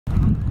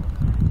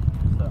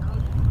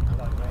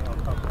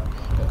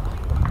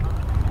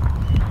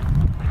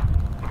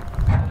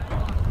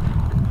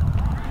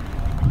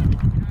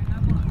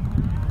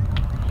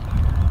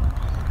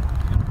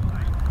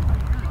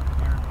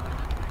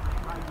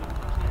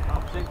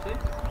Okay,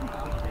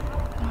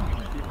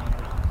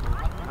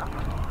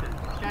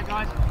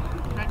 guys.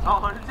 Oh,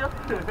 did you?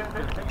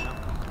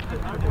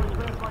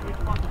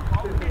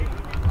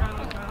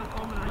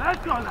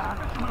 Let's go, lad.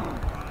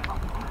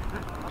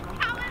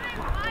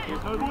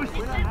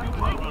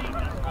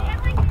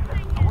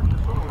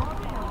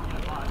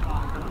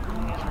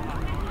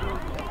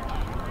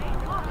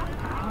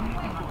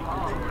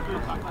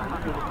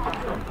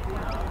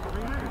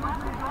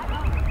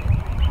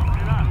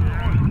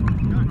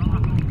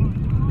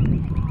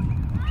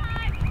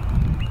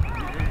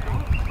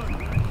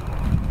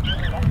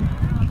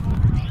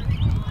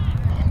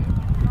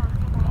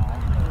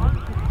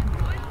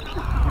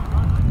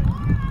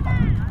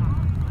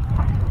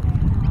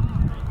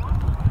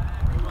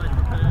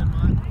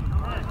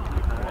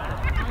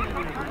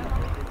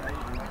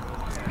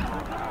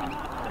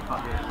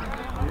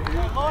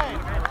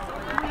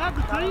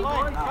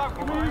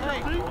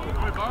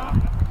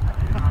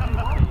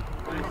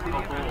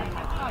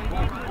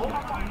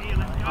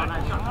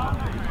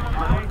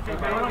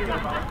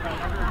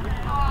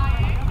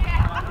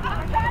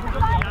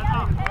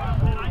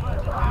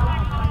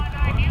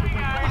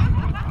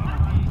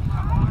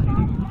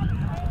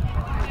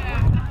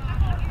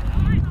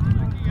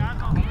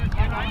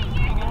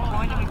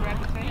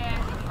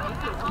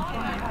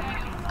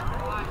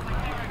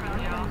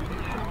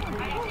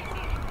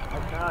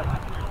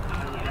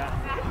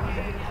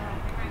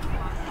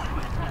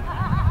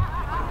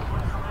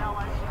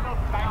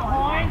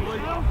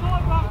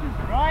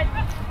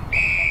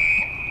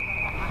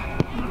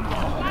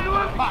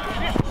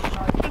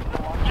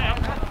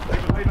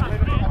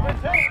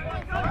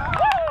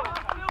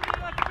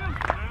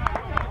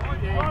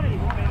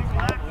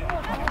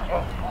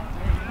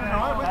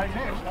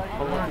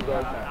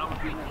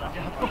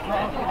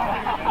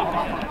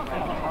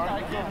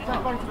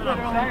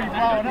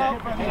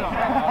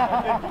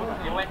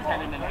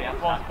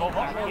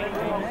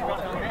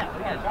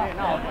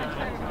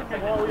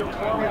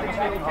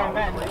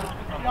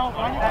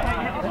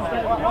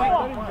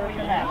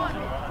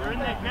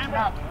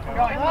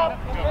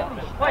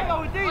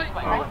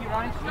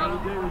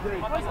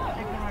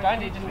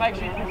 Don't you just make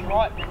sure you push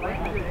right.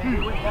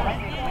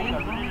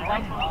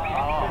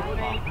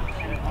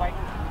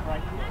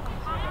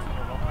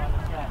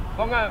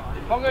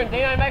 Bongo and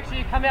Dino, make sure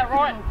you come out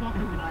right.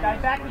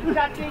 Go back and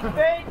touch his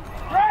feet.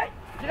 Right.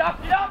 Get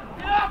up, get up,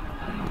 get up.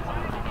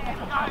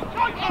 Come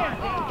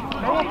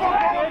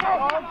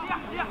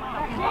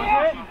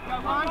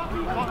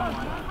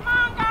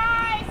on,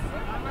 guys.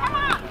 Come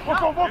on.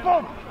 Walk on, walk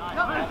on.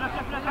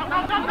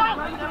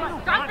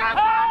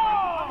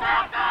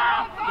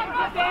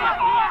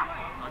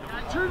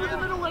 Two to the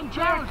middle and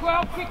Jared.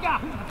 12 kicker.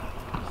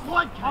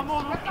 Slide, come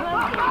on.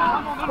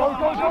 Go,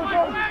 go, go,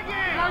 go.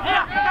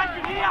 Here.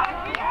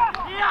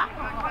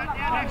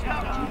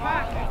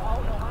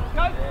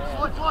 Go.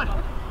 Slide, slide.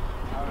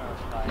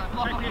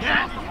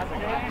 Yes.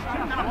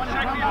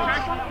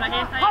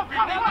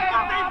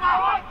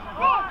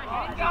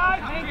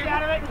 Hands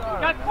out of it.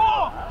 Go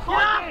 4.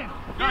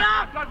 Get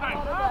up. Go,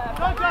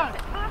 go.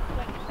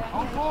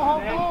 Hold ball.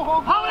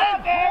 Hold it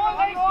there.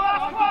 Release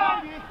last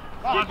one.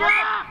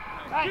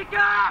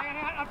 Kicker.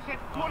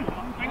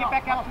 Bring it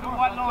back up to the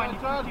white line.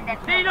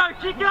 Dino,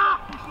 kicker.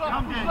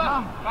 Come there,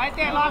 come. Right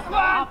there, last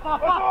one. Up.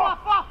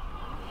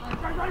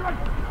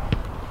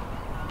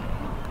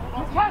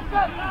 Catch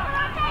it.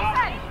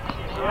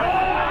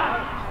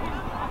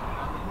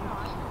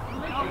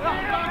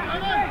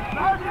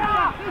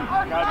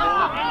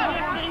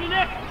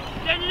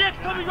 Stand your neck.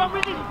 Tommy, go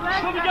with him.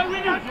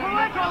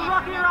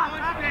 Rock here up.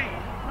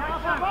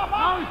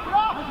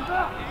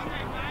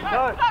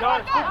 Go,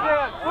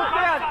 foot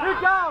down, who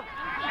down?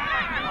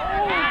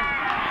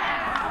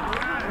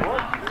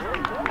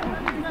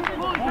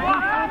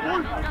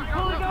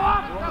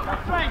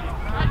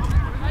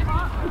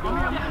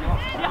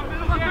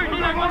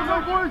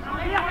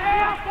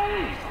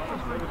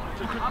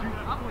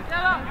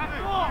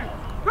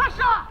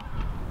 Pressure!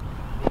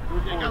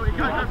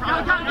 Go.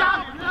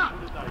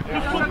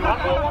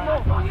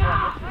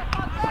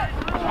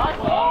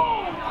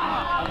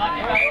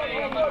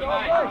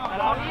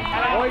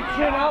 Boy,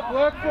 chin up,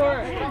 work for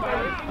it.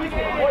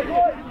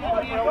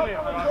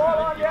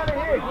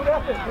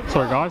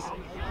 Sorry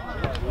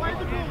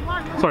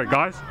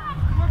guys.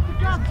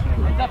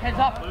 Heads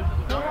up.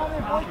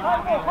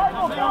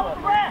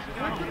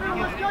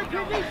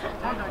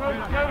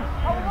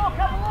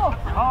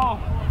 Oh,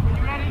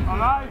 you ready?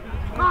 Alright.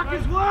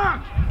 Marcus,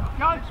 work!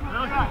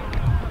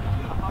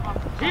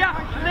 Here,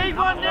 need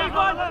one. Here.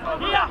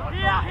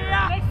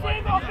 Let's see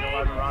him, Bobby.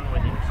 Run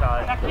with him, so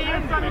Back here,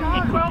 it could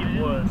get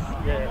worse.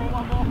 Yeah.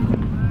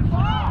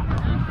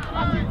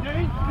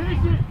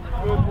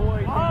 Good boy.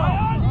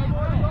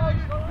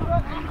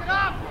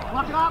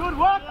 Good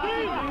work,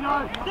 team!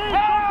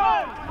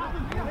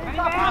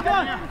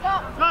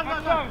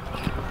 Go.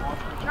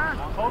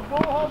 Hold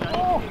ball.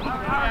 Go.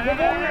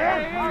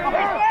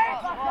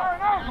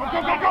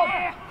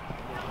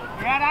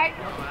 You ready?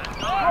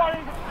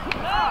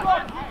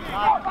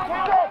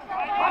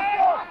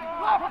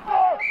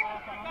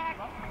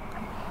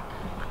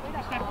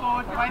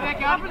 Way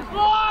back up and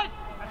slide!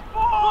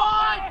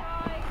 Slide!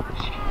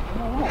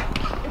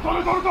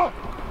 Go!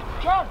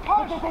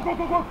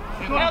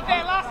 Out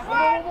there, last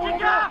one!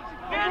 Kick up!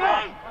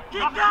 Benny!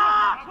 Kick up!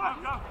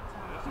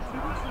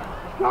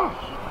 Go!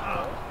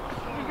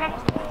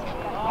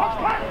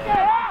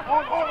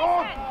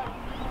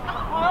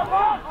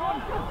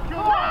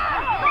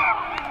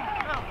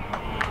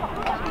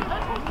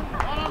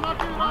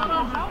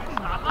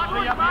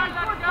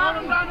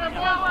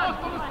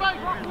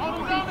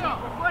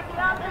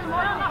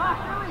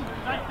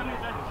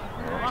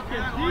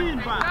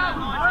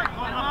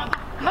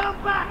 Come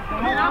back!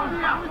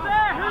 Who's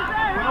there?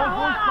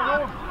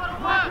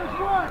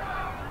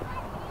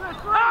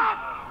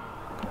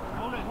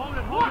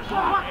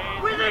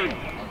 With him!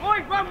 Oi,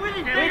 run with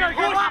him! Dino,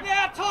 go up!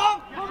 Now,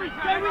 Tom! Tommy,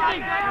 stay with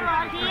him!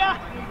 Here!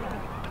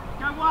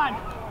 Go one!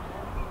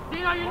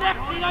 Dino, your neck!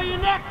 Dino, your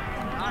neck!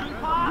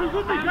 Who's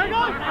with me? Go, go!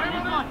 Come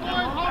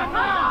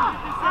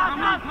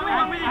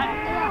with him!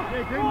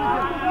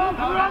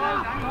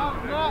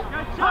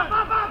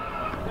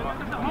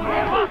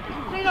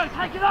 Dino,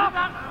 take it up!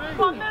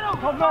 One middle!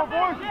 Come now,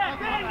 boys! Yeah,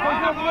 come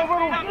up!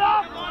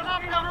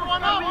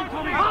 Everyone up!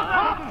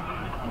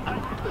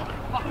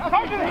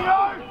 Come to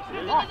Dino!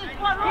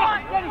 One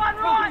right! One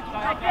right!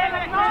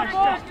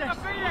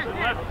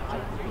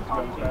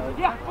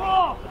 Yeah,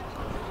 four!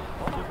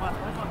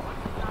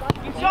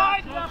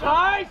 Inside!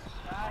 Guys!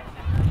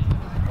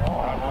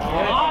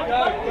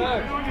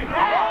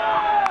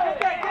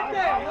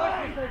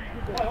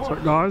 What's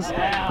up, guys?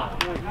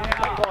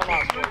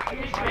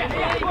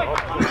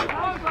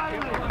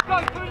 Go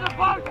through the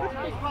boat!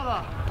 Brother!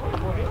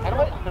 And I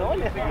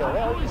never go out, I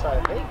didn't say a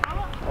thing. I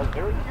was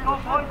very good. I've got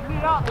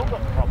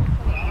problems.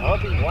 I've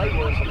been way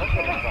worse, I'm not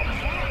getting problems.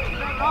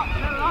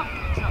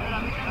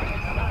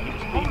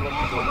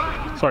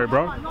 Sorry,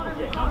 bro.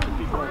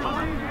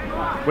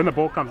 When the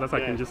ball comes, that's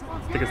like, can you just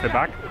take a step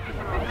back?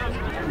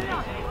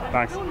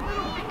 Thanks.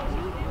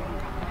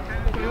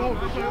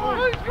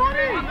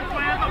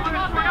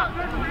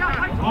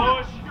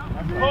 Push!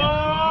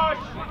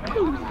 Push!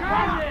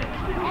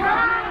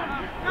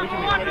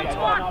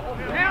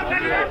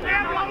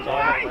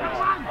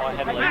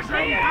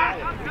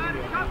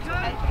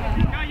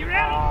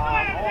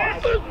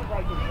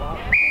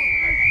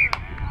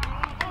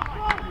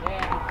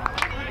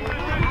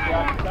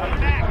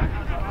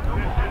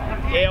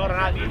 Yeah, I don't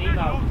have an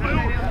email.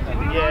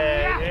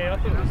 Yeah, I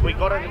think we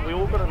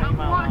all got an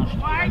email last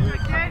year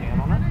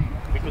on it,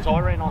 because I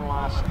ran on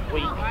last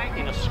week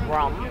in a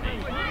scrum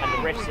and the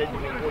ref said to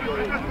me, what you're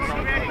doing.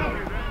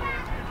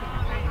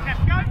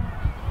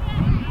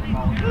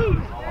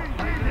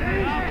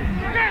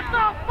 Get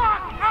the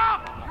fuck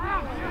up!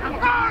 Go!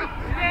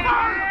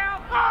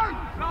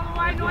 Roll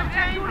away, 19!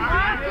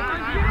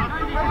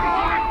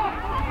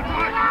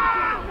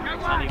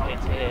 Sonny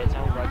gets here, it's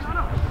all right.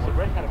 The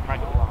ref had a crack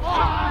at last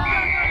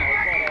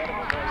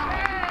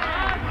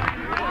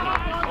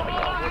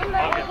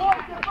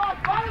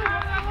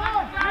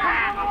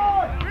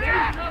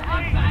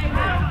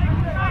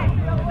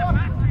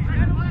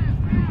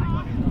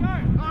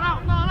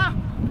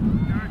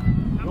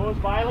Yours,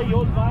 Bailey,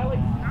 yours, Bailey.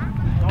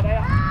 Not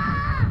out.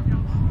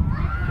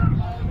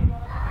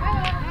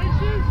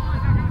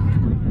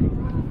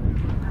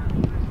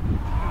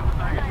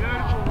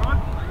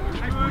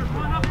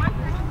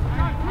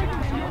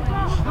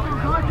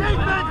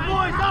 Defense,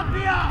 boys, up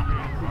here!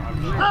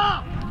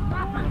 Stop!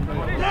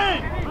 Dan,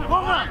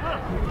 forward!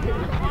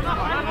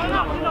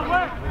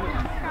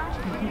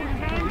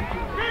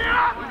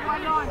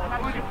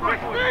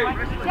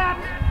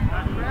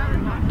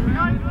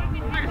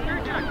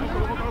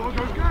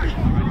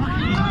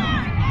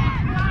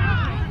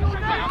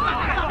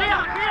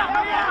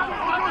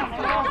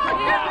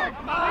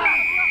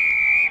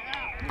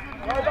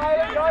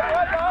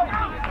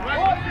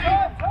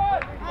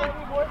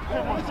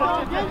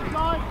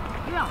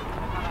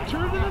 Two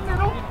to the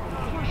middle.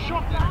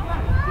 Shot that way.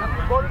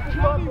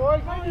 Charlie,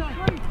 boys.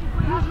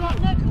 Who's right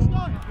next? Let's go.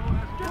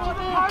 Get to the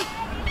post.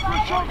 For a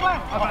shot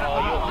left.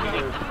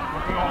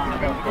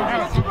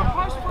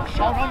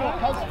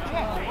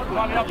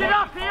 Get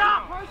up here.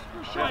 Post for a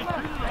shot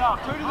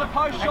left. Two to the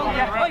post. Shot left.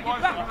 Get back.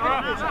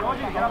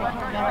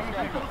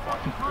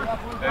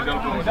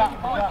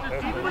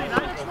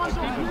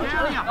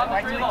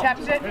 Wait till he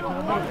taps it. Go!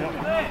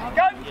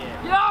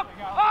 Get up!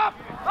 Up!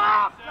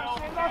 Up!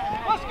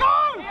 Let's go!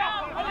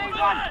 Need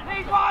one!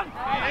 Need one!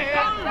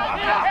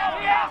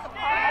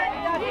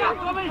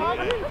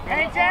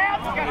 Hands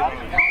out!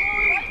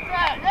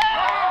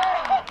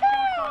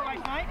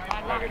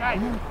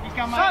 He's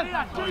coming. Son,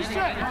 two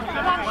sets.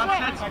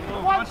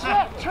 One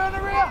set. Turn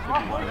around.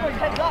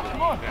 Heads up,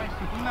 come on.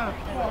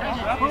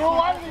 We're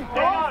all over these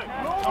guys.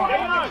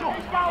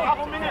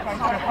 Couple minutes.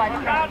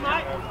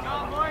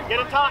 Get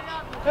a touch.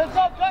 Heads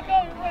up, Jacko.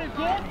 You ready,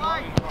 kid?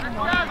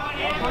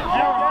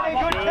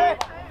 Good kick.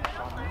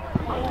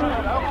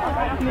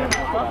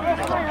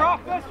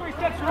 First three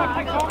steps right,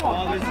 take time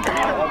off.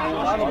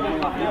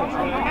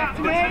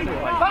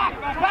 Back,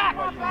 back!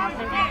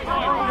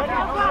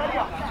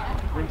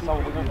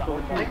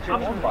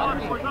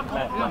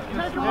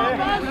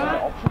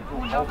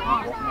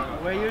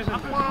 We're using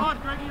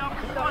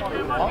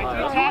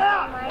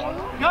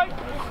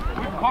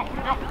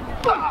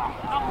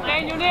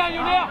Dan, you're near,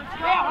 you're near.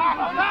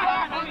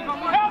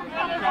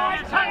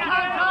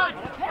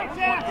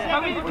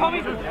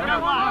 Tommy. Go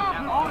on.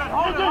 Hold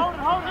it.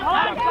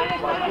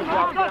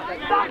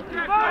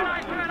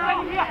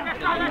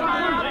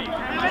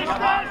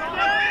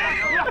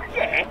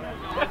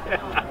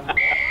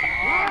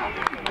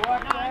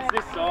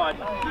 This side.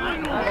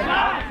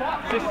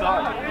 This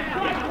side.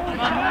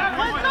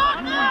 Heads up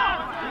now!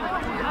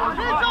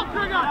 Heads up,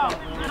 Trigger!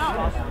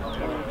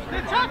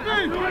 It's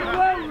happening!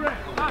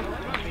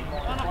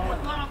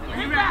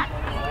 Hit that!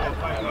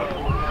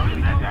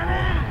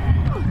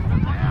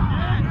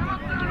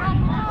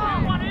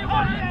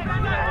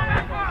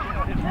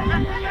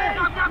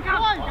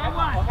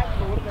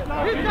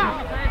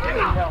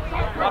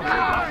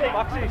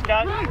 Bucks,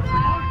 guys.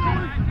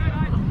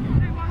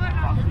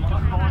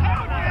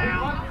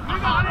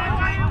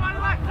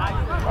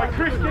 Right,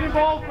 Chris, get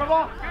involved,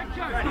 brother.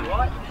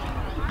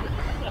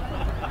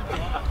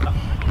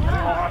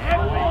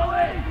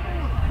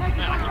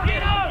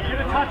 Get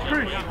a touch,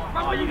 Chris.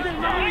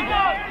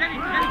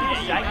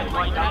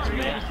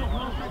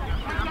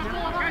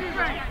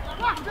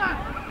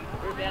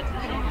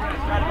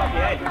 Straight above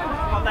your head.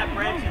 On that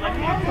branch, left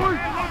hand.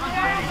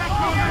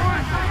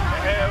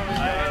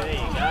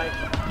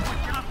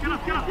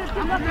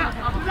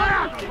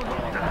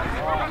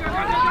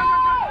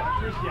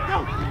 There you go.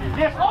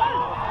 Yes.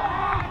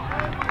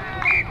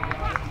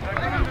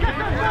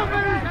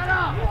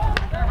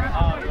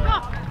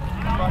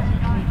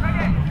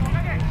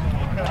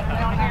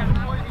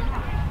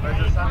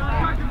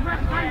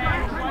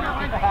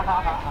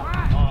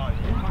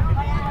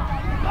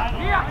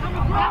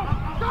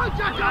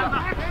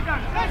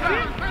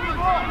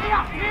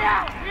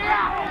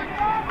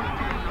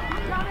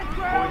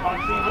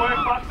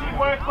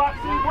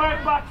 Work,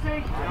 Buxy.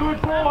 Good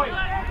boy.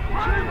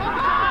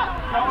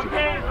 Go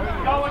again.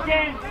 Go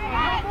again,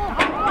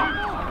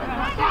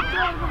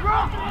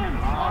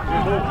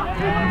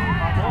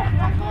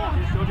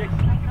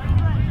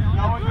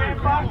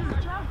 Bux.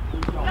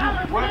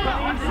 Work on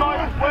the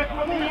inside. Work on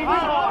the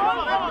inside.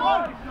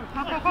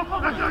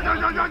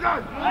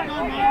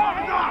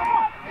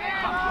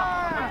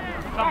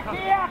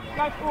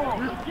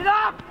 Get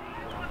up!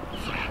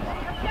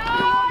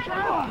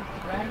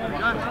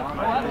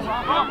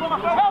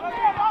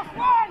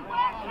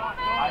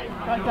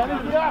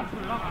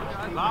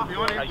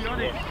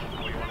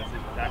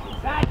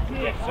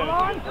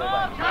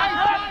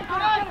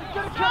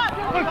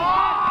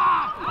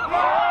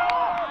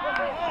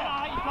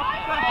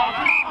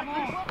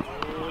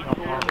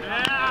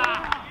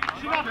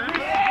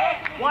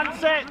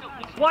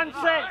 One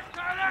set.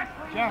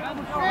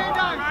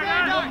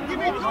 Stand up. Give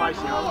me two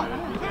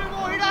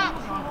more hit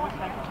ups.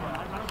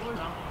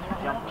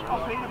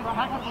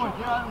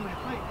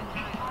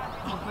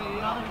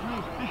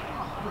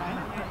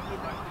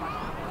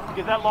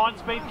 Get that line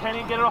speed,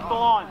 Kenny, get it off the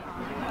line.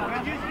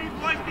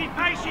 Boys, be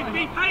patient,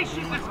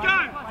 let's go!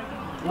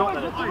 Not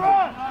that it's hang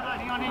on.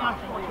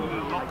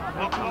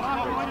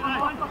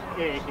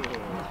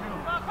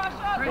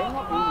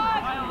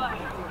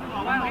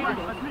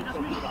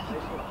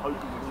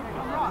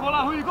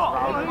 Follow who you got.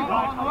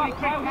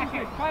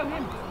 Trail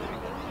him.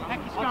 Back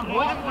his scrum,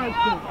 boys.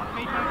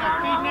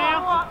 Feed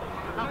now.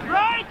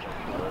 Break!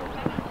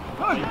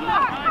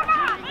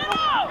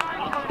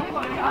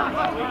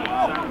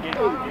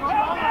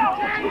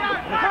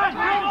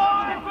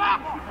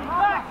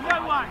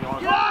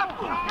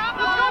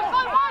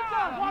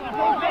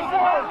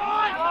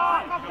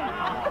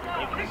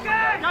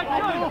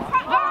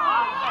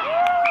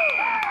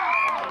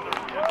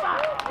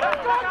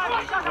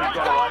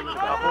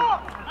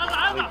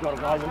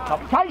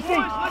 Casey!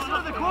 Listen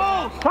to the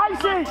calls!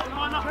 Casey!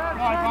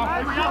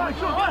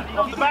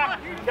 Off the back.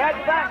 Go to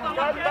the back.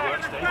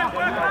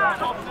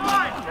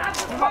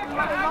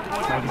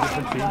 Maybe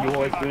different thing you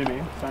always do,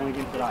 man. Same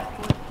again today.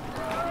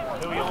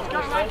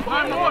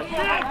 One more,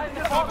 shit!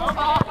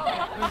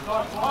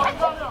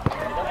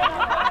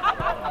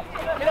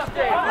 Get up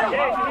there.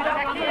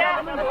 Back here.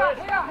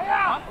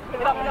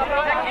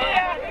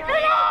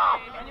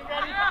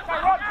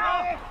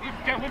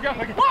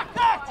 What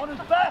that? On his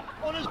back!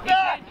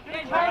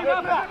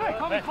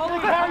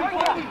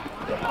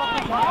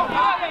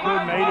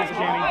 Good meters,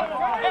 Kenny.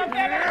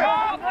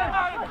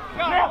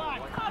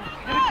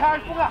 Get a carry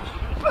for that.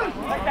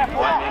 Take that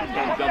ball.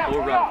 Jump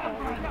or run.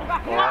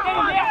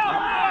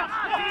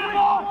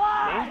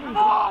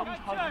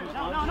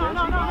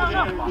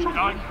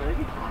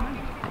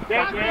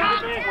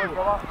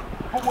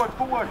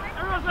 Forward.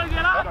 Everyone's going to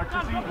get up.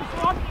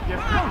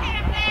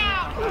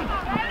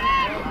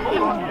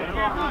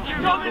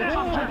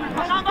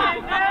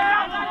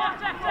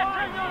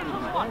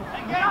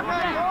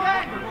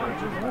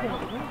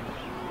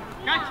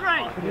 Go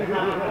three.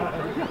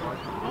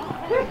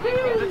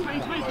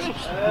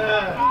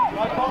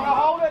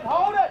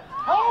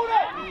 Hold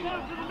it.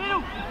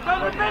 Go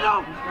to the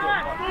middle.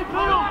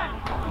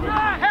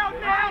 Help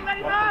now.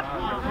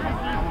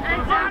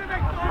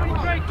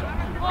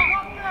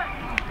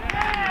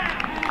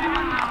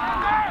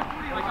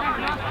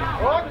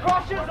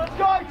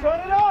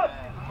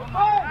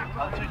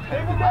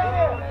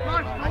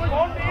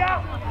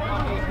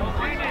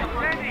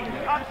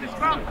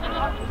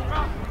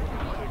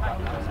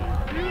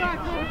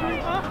 Mate,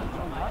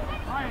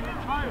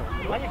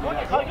 you've got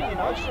your coat in your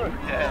nose through.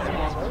 Yeah.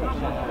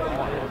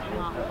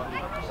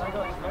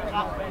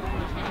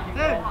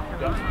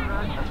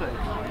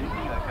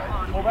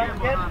 More back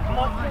again. Come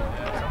on.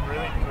 Some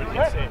really good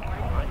hits there.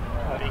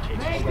 Big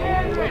hits.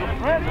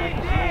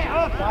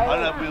 I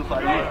don't know if Will's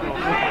like that.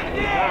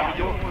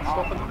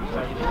 Stop it.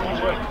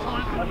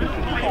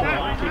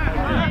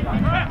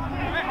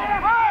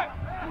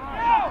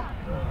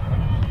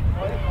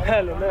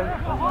 Hello, man.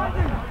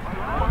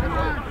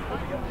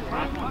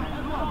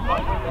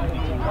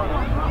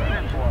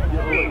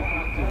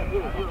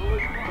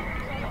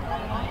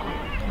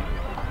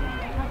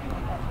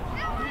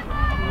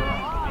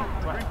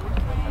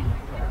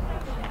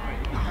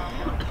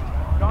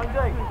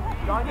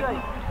 Going deep.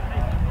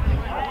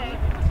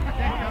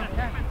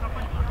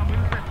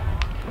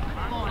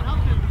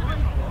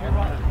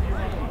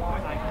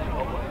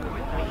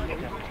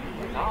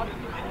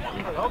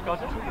 Oh,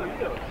 got it.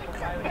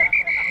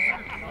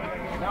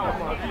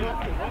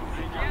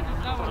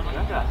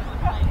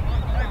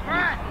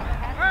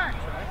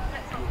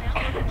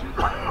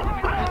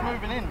 He's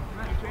moving in.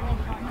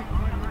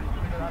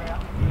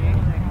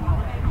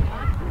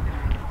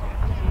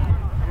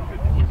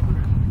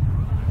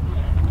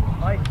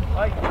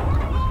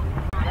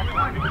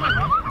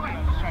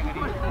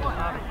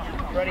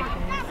 Ready? Can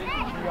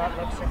you go out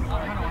left second?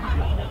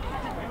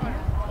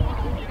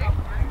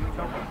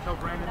 Tell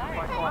Brandon to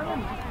fight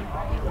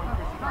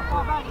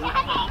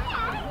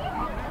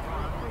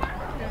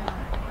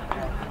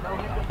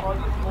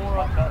more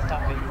up first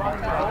half.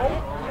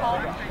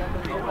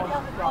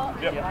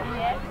 Yep.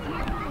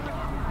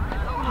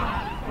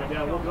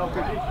 Yeah, we'll go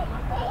quickly.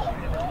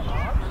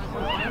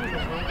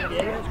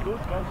 Yeah, that's good.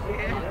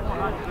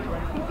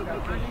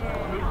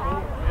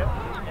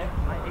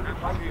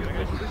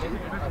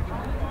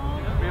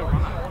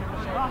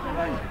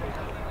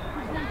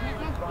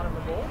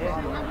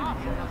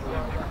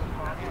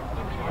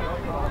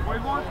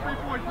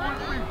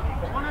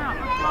 One out,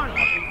 let's go.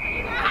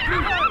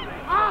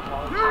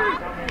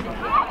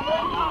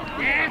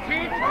 Yes,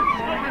 hit.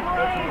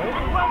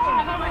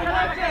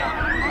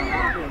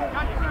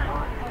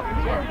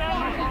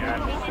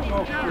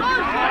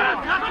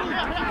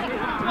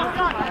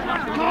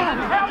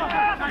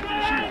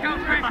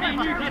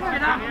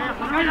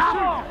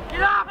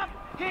 Get up!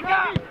 Kick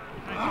up!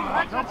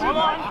 Come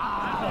on!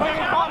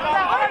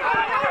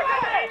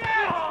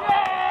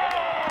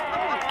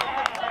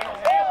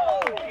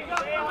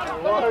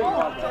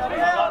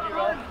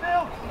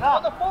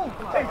 On the full.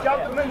 He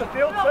jumped him in the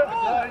field.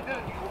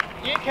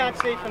 You can't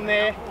see from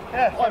there.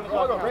 Yeah, I've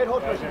got red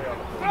hot vision.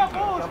 Go,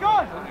 ball, it's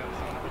gone.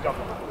 Good job.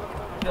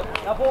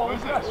 Now, ball,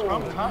 let's go.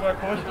 Scrum, let's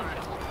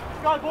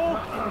go, ball.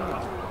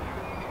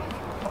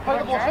 Play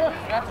the ball, sir.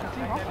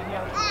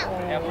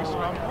 Yeah, we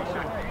scrum.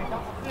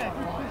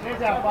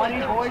 Here's our bunny,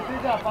 boys.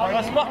 Here's our bunny.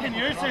 Let's fucking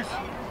use this.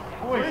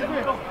 Boys,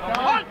 ball.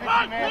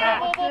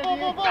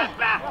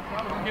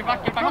 Get back.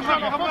 Push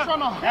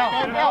runner.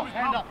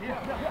 Hand up.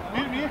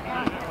 Here.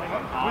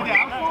 With the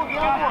outfall,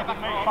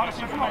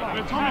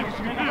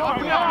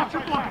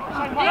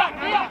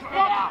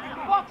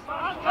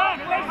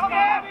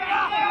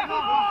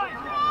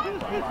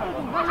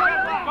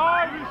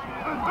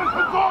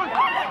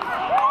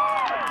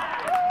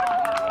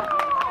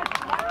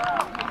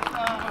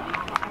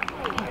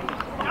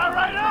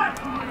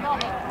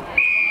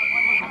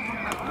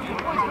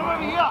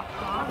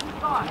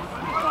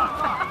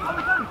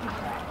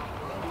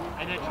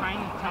 and they're trying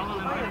to tell them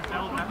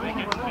themselves that they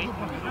get beat.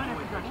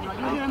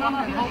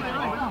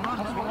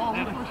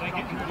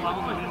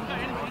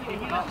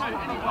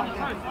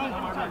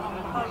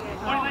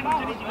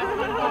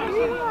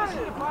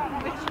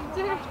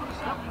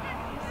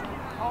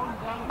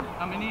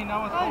 How many you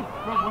know us?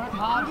 Good work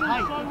hard,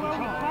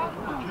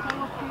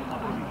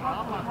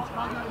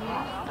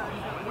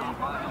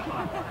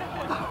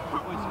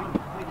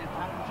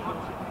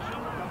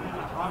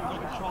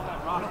 control that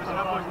rock.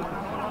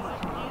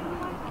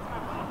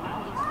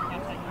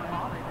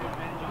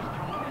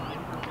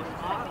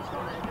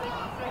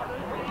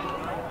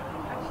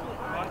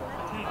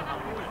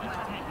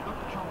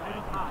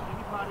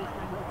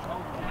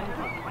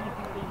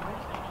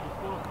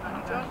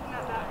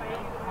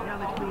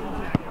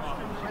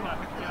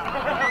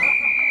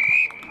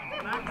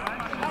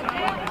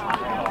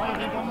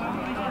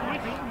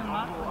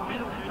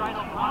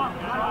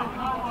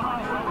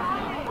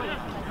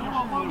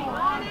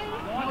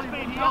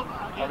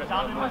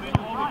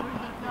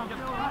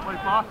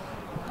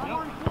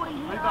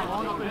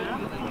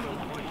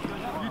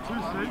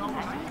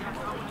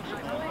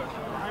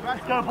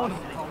 Let's go, boys.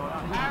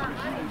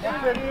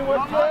 That's it, you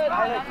work good.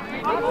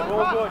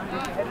 All good.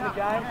 Head of the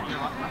game.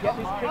 Get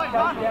this kick coach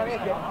down here.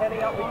 Get Kenny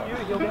up with you.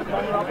 He'll get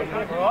Connor up with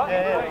him, alright?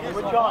 Yeah.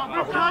 Good job.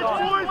 Let's go,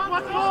 boys.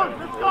 Let's go.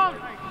 Let's go.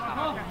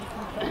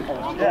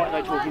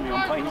 They talking to me on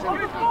play.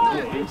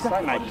 He's so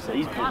mate, he's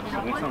good.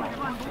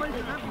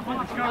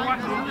 Let's go,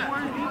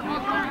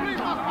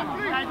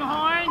 Stay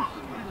behind.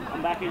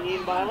 I'm backing you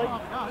in, Bailey.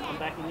 I'm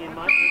backing you in,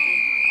 mate.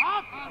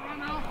 Up!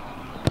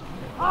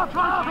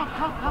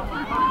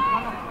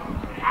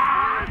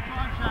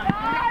 Come.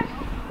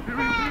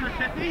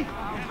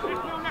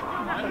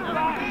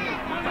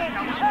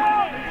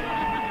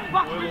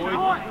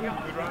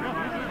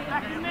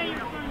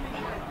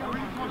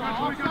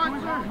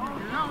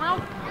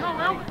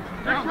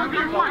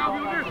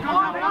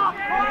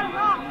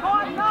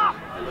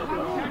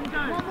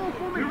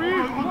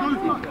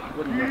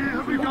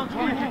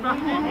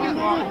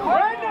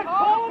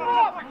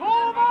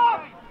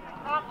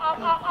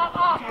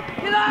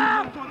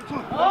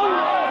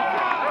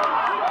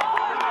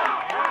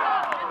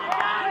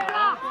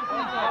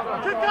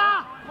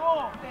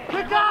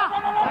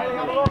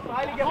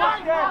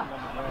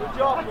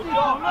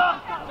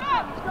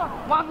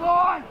 One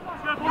line!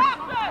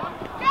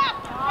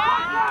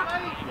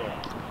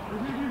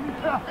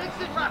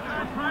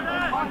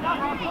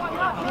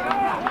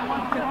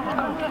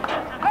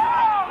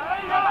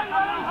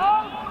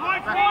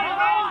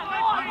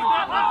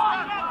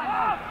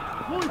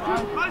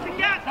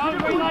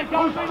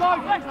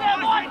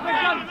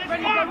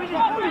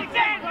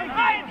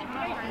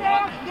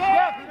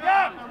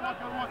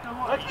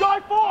 Let's go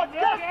forward!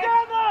 Get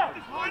down there!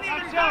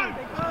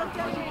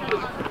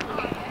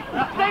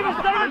 Steven!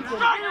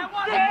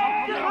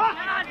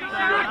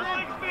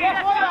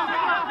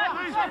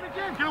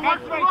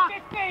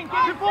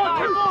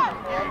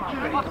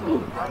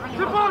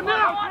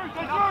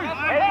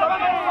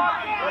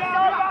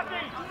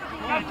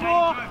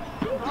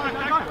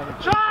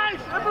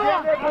 Chase!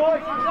 Everyone!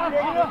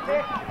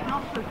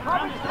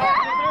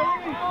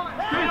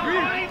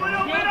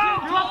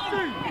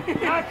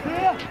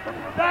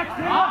 Back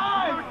here!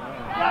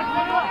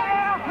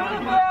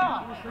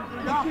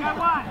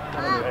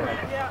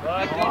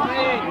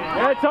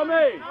 Yeah,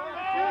 Tommy!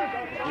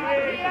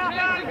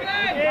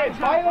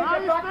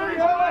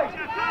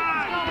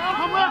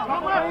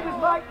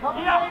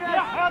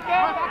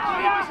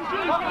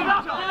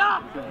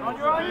 On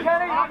your own,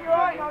 Kenny, on your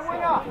own, no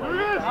winger.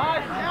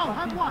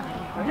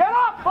 Get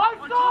up, both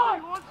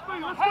sides!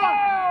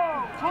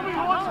 Tommy,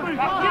 wants me.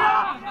 Get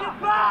up,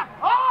 get back!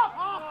 Off!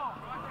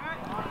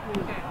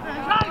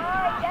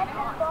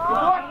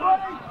 Good work,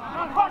 buddy.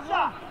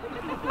 Pressure!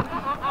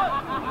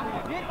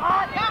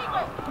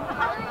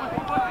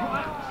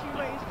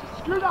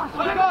 Scooter!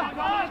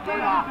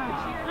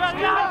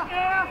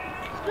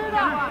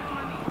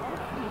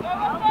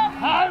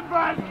 Home,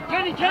 Brad!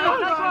 Kenny,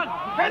 that's one!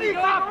 Kenny,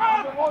 come on!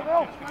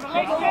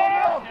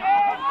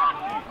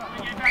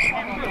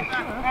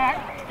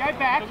 Go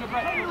back.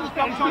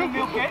 Stop trying to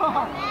milk it.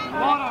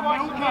 Lot of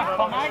milker.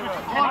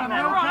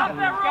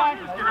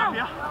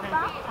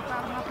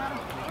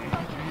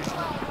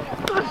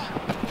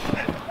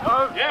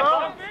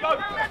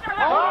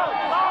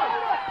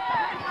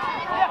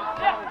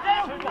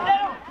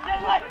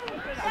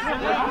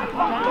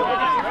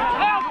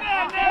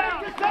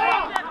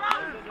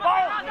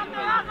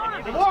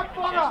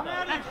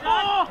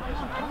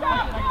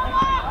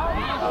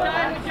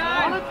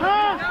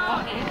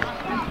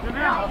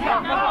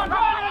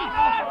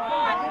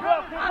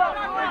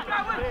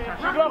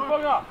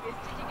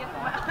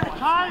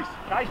 Chase!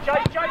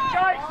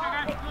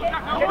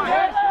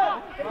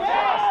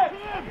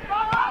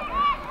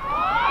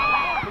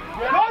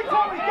 Go,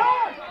 Tommy, go!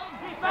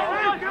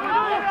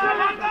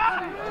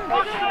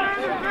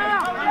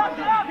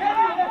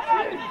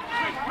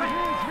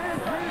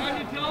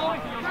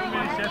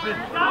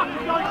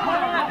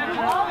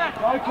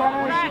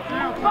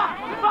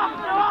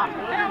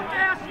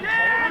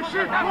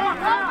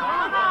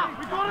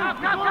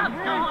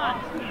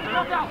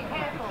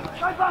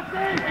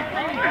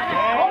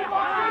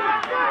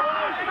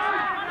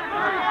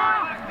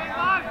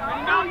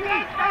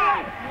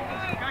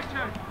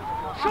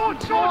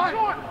 Short!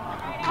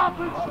 Up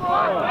and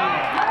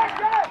slide!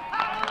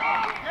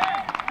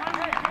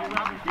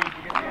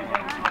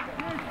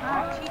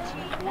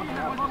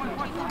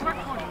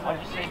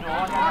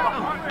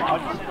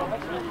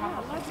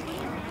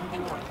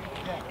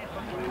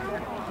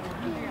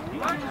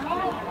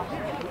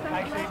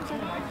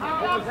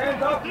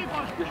 Hands up! Do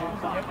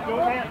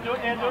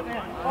it now.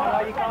 No,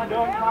 you can't do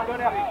it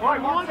now.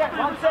 Right, one set,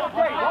 one set.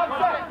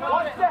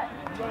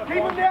 Keep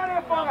him down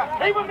here, Funga.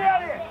 Keep him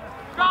down here.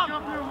 Scrum!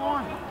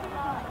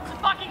 It's a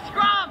fucking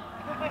scrum!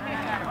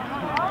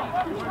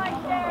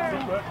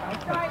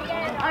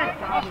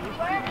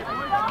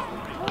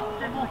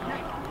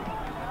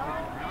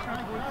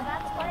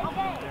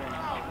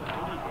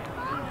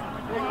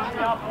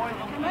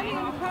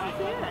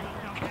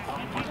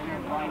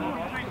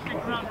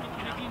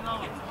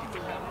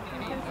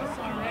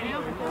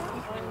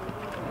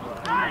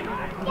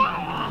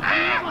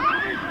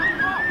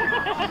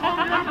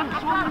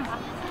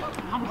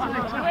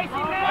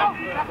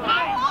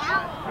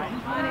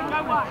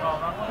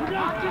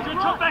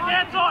 Drop back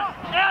outside!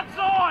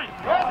 Outside!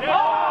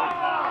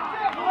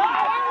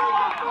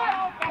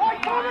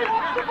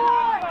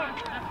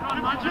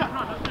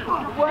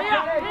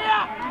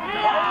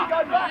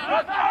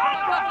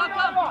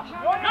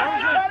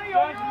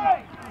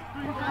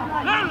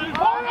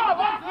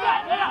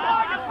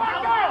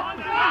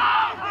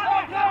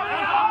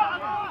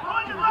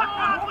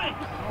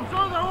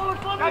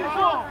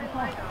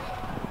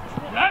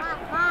 Yes?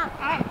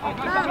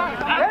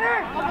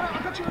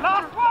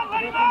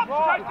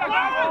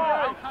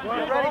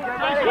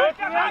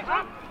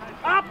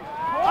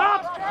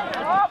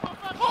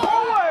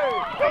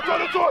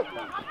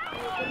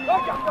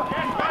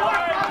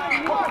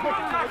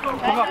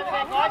 Come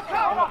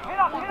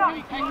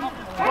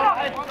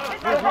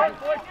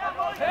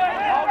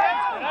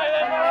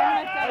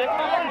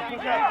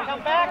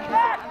back.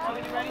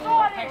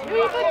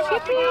 Really good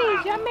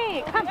chippies,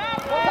 yummy. Come.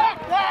 Back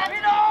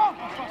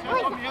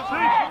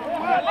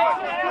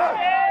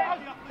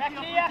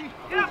here.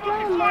 He's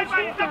going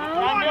mushroom down.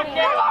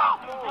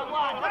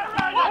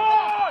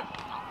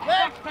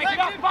 Take it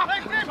up,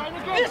 back.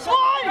 This way!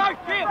 Go,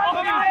 Phil.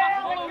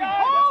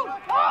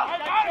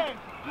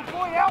 Good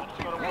boy, out.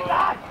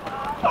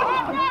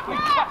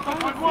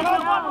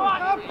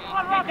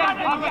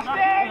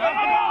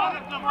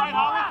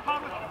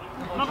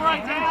 Number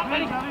 8,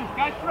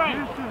 go through.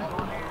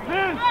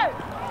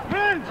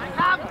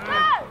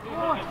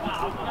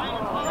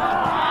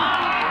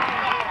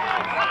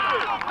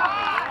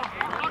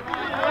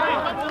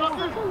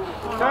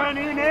 Turn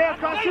in here,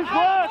 across his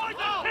work.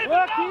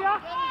 Work here.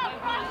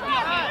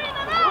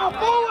 Go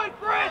forward,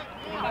 Fred.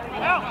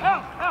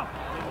 Help.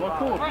 What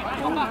for?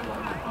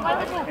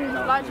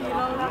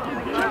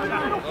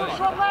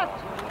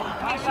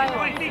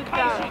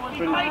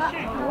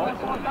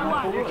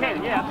 You can,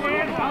 yeah.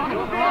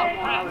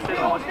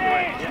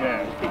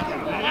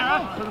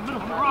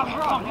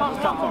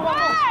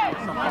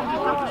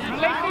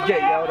 Get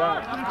yelled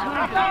at.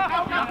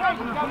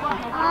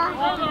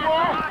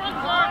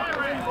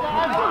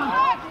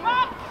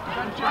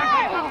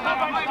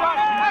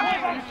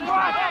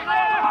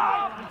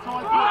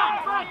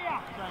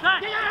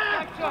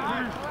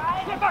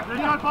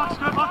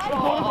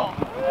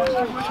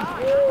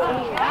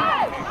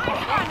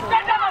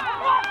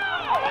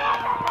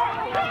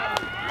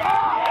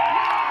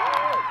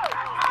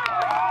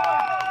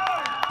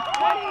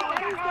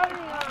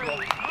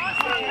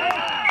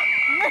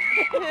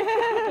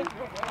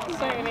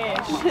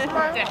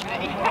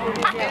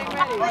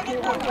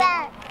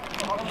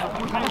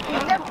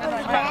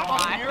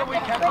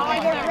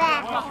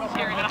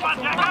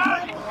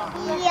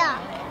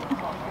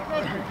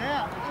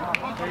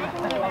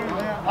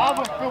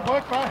 Good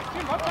work, bro.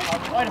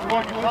 Way to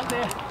work you up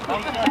there.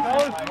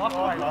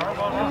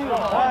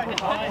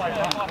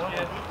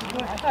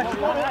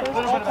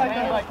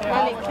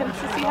 Ronnie, can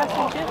Sissy have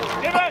some chips?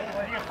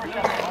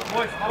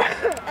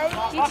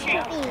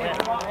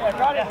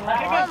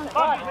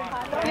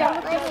 Yeah,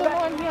 look, there's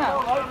someone here.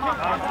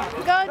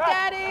 Go,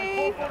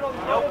 Daddy!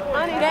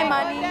 Money, go,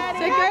 Money.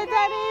 Say, go,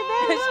 Daddy!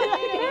 There's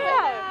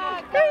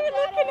Who are you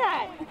looking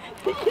at?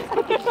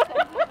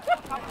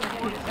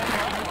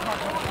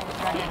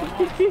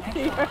 Did you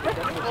see her?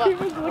 She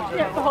was looking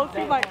at the whole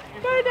team like,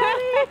 go,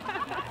 Daddy!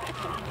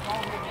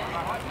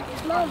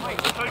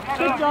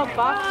 Good job,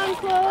 Buck.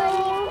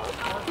 Uncle!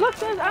 Look,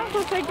 there's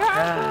Uncle. Say, go,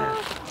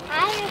 Uncle!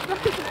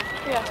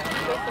 Yeah,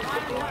 there's some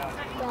chickens.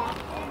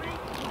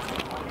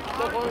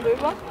 Don't want to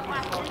move one?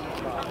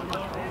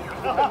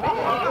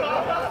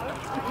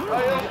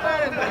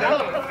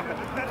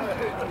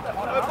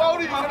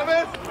 Baldy, you're gonna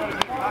miss.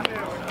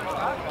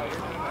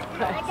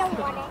 I don't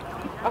want it.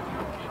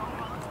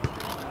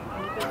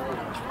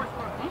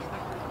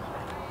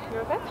 You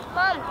okay?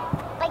 Mom,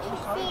 like you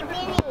see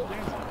Vinny.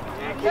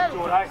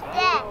 Mom,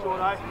 Dad.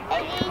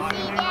 Like you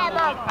see Dad,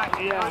 Mom.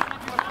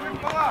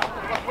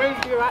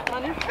 You right,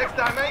 Money? Next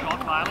time, mate.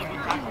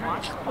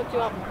 Put you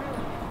up.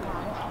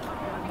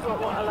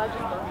 What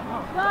allergic?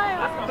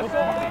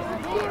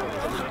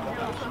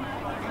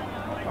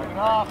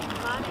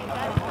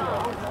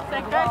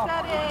 Say, go,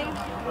 Daddy.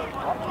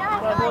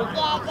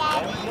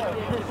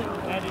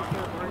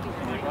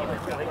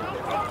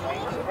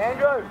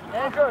 Andrew,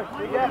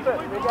 big effort.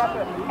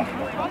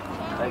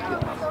 Thank you.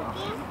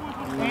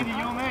 Andy,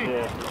 you and me?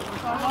 Yeah.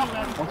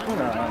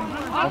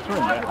 I'll swim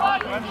that.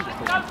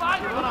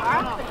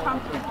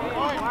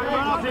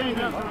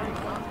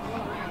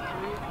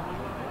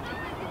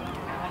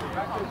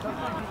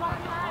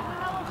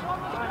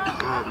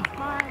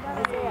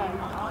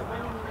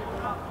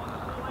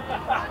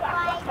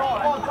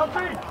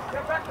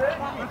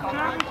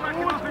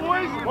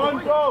 One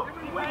goal.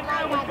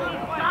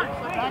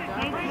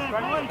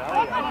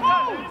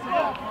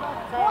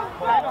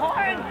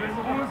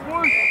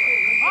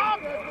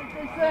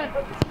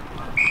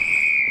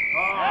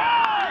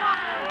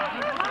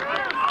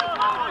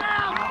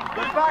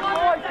 Get back,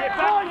 boys! Get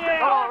back here!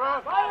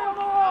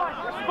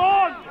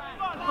 Respond!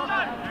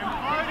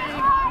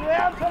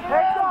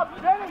 Heads up!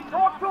 Jenny,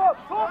 talk to him!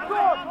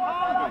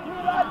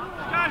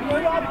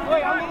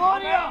 Wait, I'm the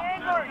line here!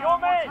 Andrew, your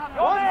man!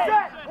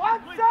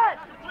 One set!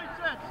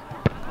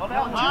 Two to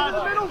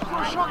the middle for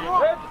a shot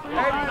right!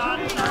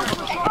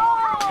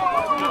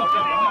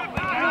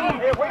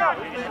 Here, wait up!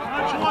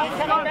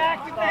 Coming back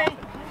with me!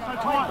 So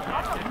tight!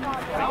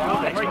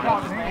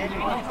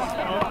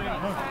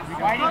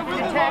 Waiting for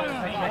the tap!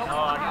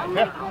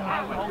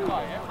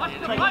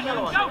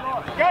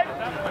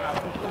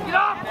 Get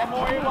up!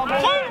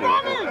 Two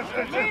runners!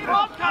 Lead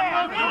up!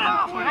 Head him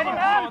out!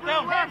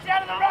 Hands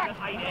out of the rack!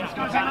 Let's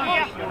go down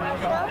here!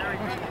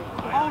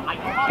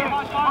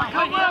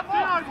 Come left,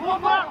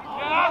 one left!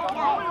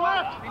 Tommy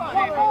left!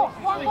 One more!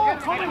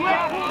 Tommy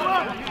left!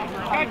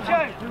 Go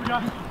two!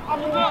 Up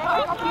the left!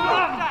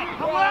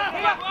 Come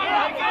left!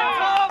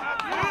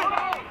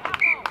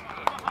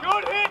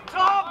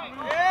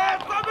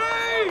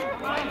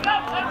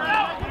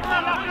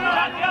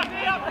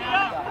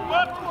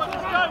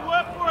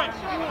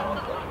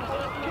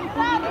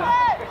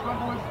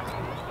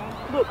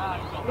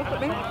 Look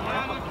at me.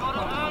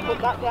 Put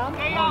that down.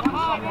 Yeah.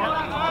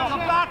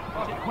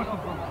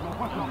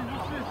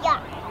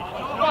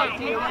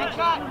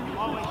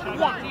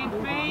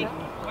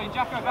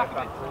 Jacko, back a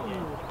bit.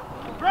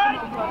 Ready?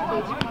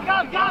 Go,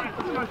 go!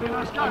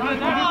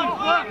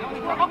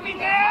 Up and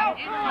down!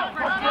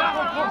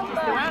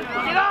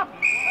 Get up!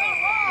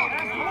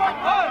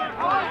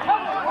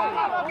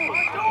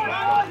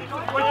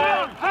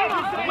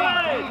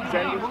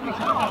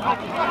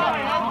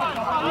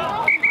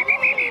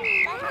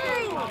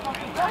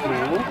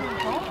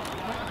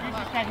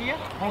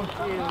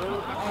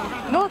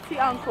 Naughty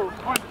uncle.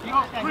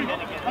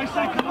 They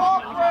say come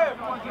on,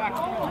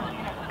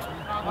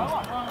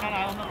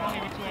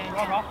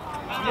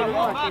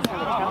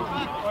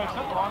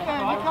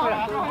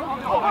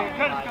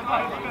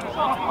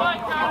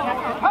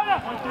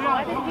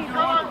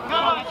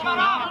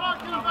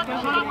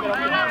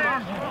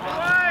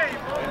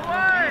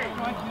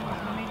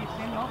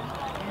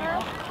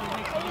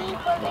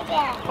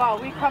 Wow,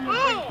 we come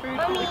and bring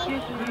food to the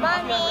kids.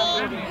 Mommy,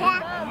 what's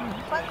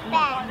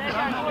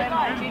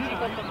that? Gigi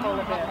got the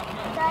polar bear.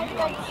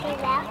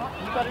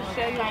 You've got to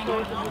share your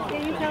stories.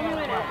 Can you tell me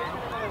where that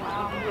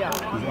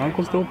is? Is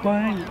Uncle still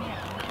playing?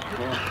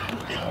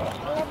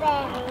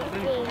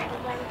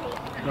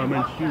 No, I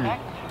meant you.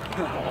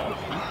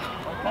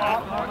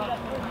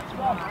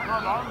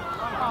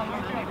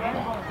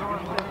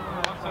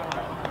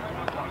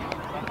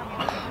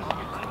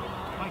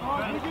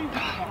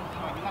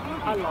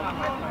 I love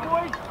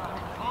it.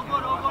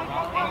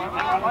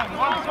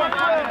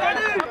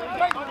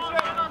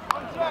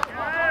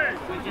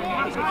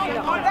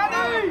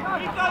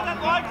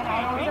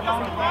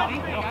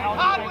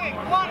 Hardwick,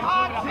 one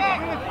hard check.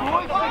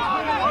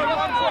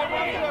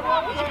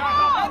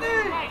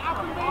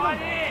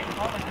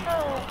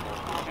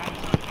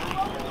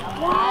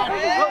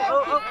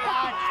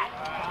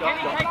 Can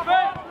you take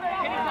first?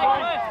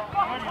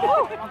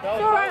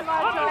 It's all right,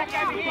 Marshall.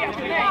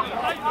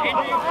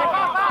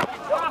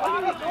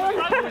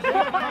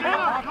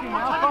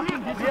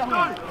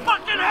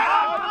 Fucking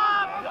hell!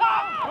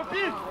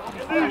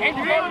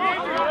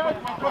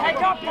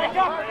 Take up!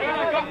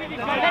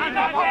 Let it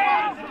go!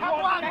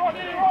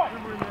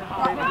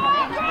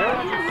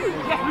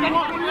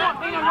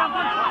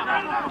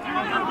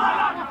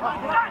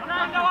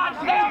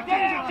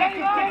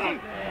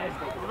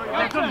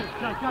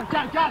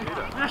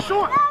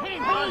 Short!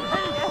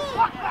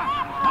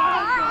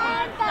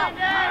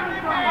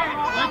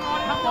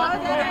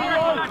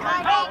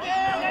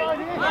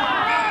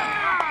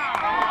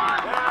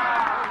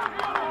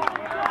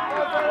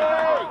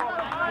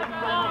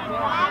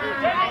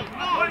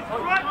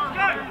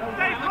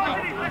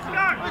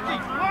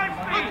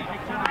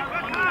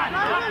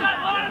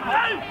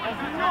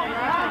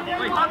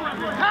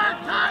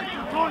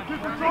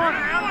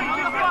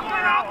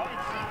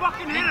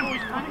 Fucking hit him!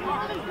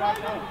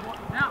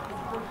 Now.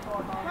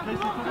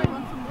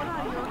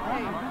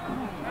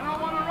 And I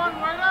want to run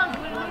right on.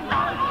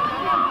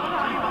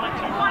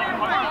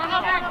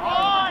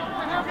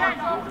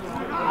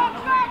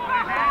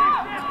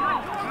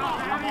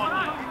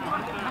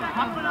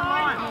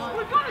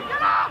 We've got to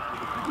get up!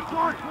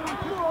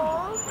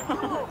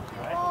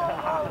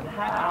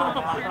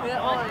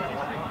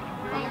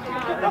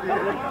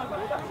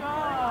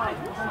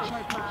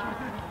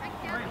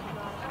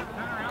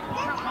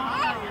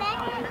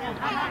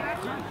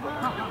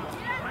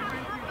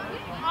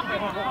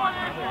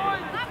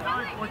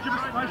 Give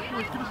us space,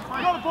 boys. Give us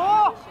space. Got the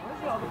ball!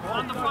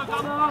 On the front,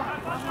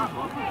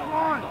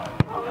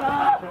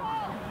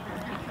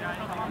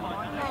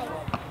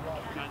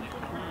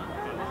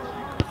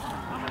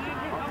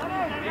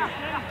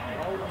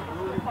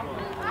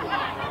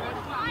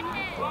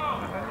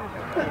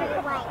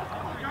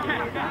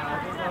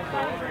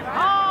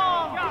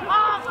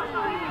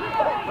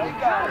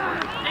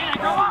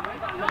 go up!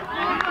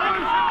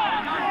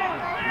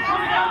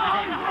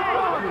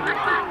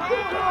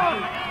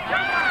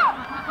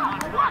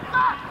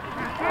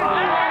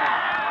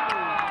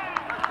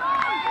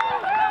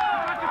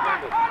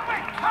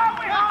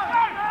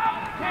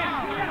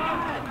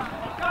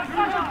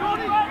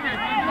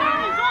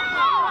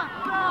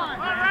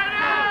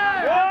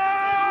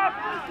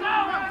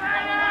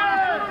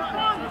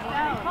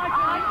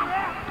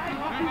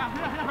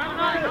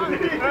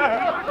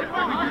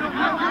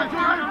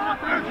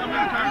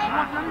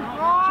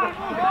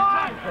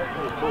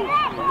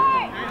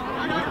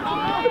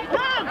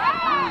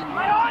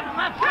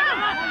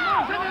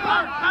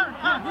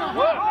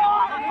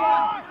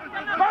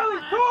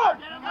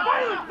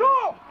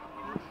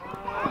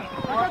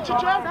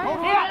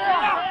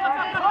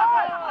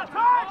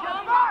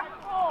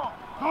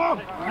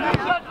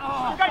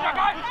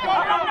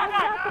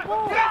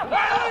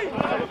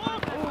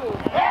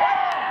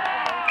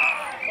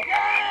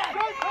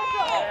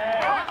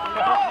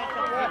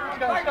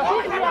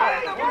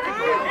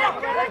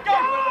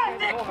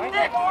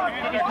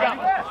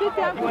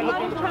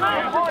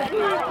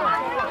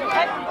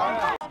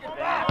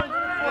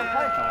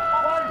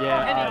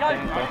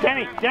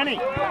 Jenny!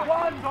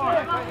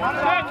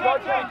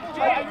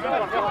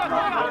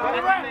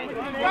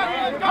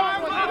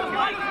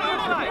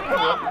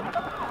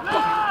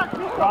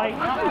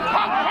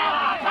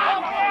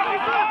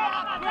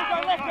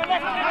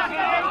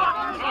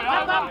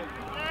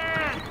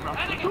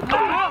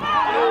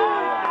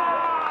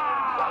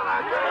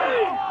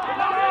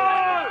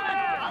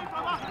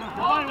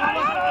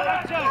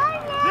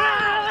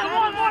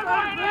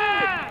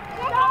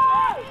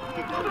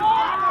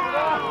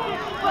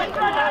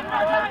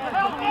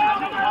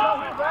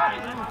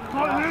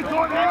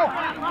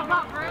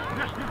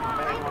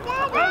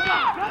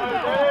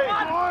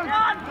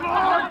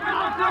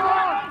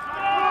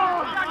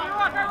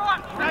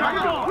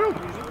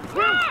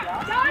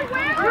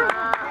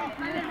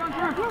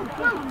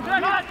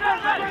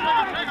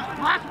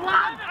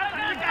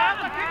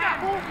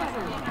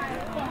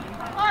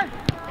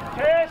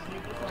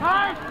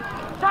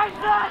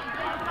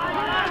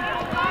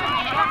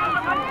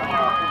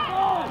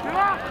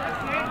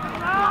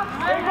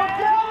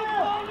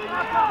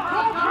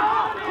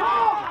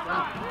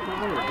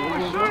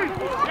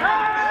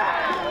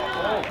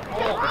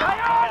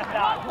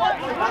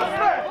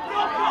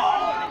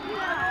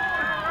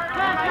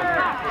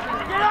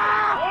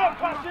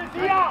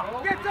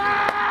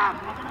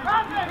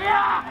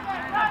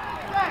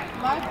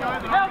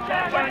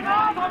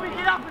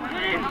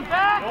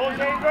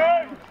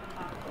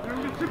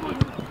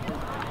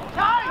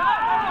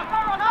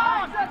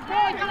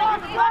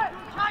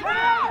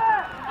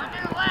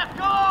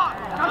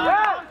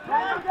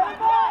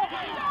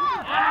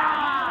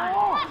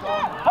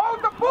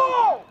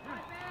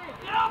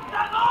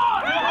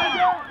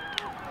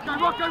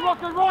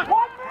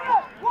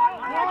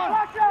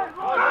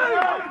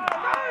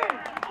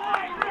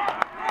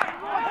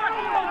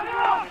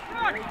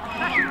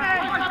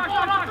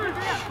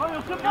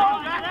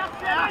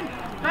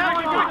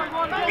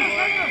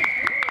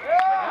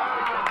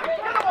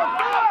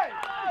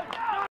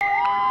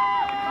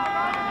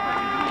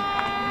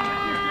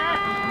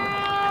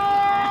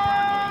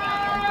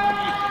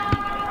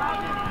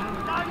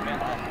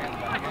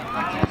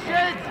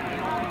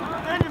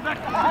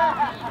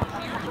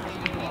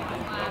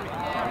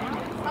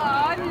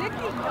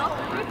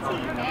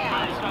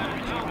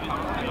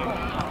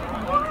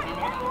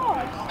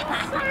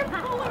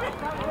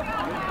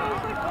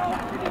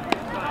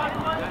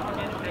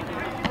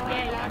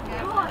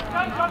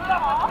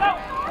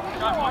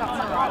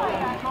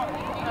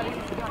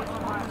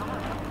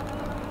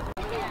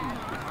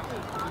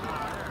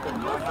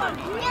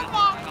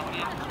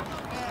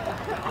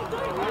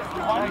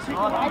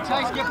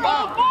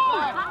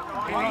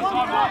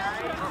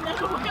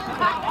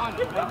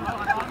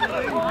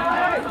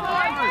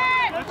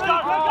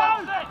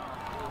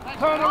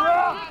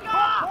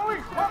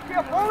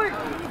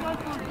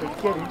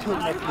 Get into it,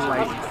 make you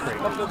lazy prick.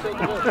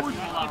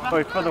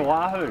 Wait, for the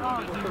Wahoo.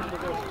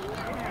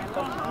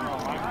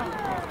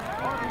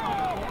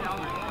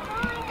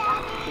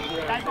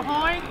 Stay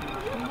behind.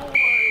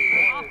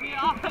 Up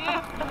here.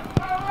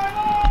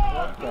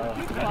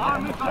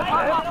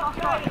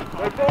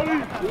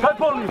 Go,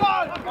 Polly!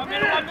 One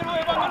middle.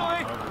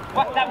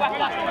 Whack that.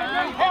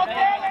 Help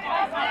there.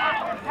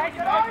 Take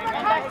it over,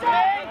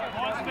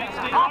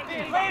 Up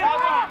here,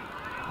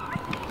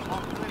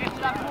 get to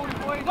that 40,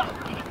 boys.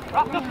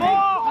 Up the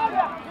ball!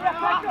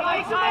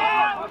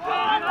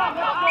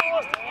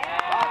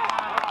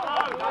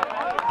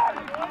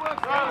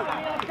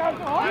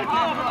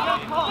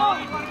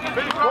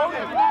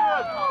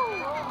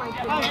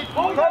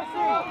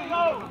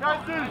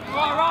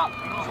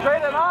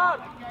 Straight it up!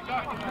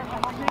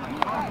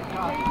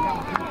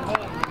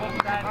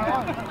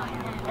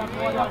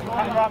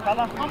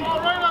 Come on,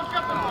 Raymond,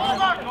 get the ball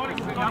back!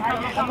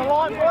 On the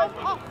line, boys!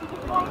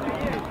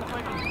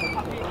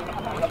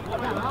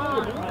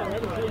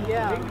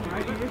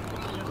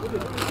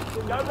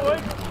 Go,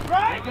 boys!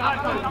 Right!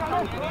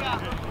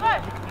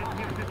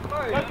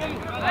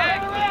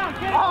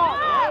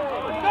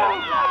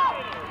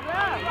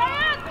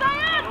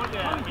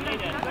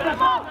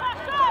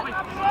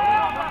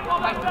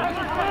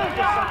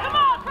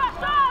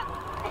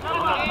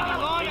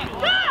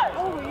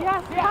 Oh,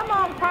 yes, come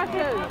on,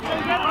 Precious.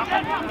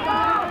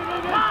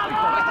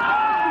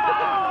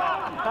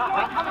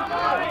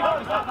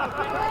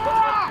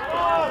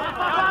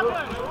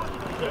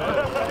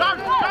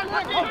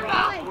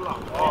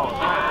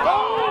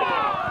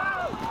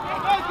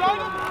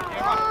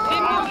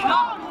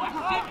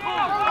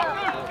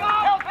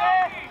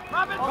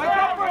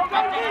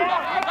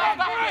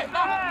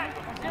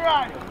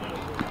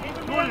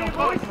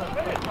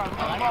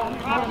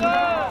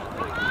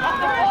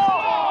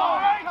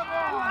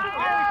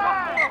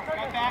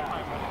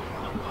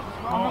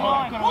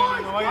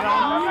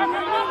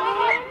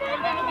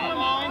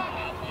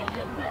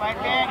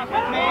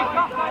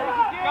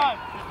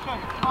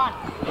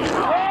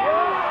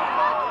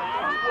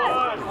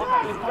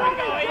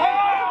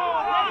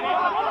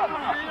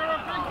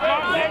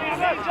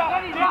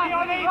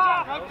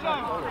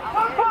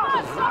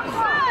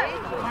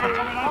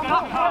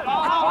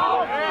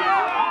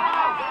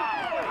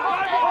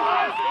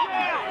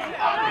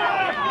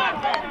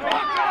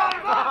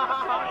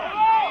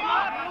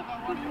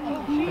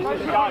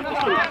 Go,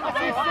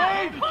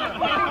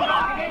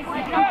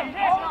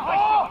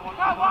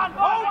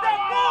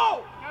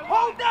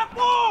 Hold that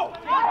ball!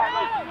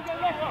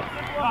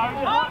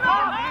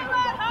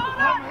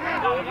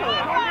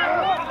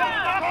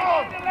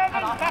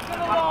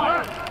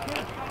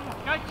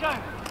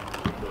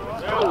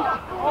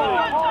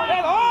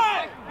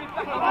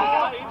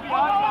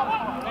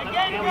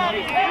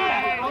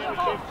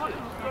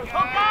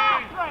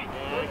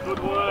 Good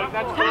work.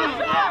 That's good.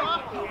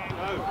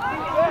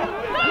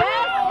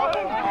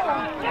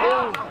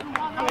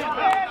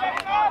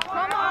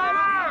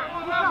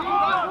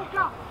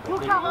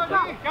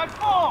 Go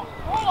four!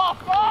 All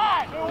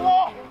offside!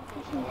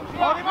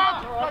 Hold him up!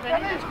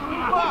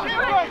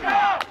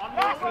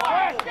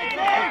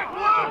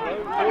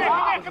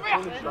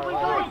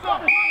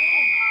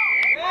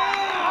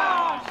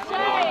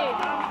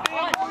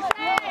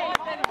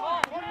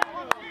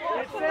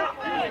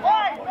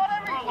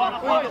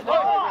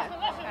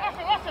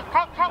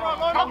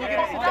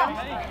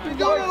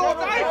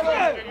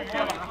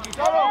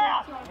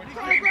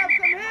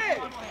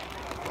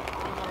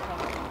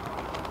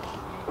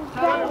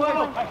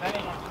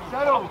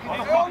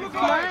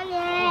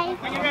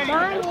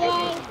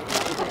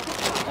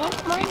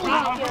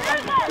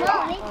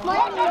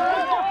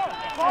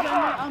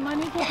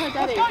 Money to her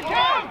daddy. Look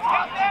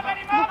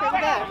over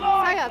there.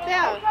 Saya,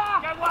 there.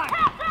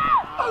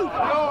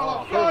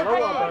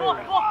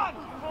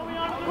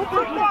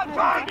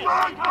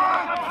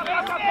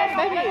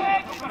 Baby,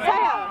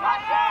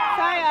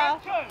 Saya,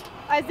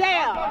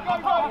 Isaiah.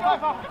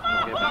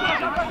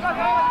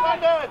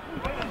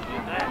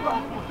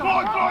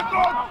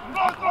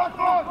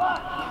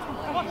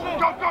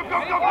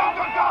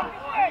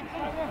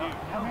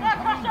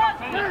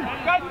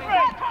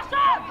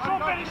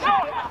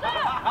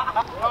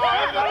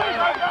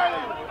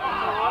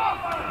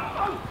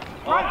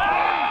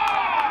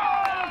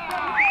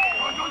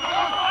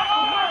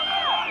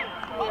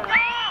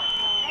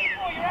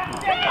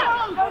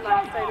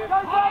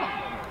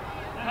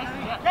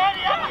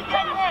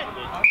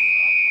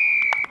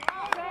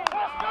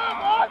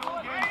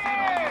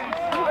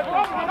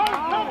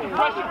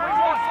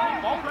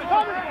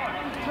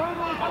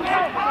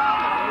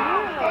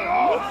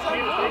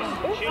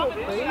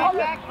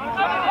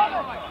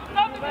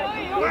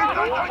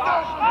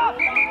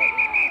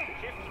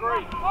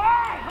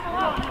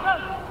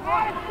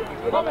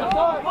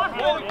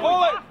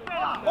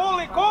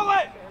 Call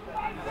it!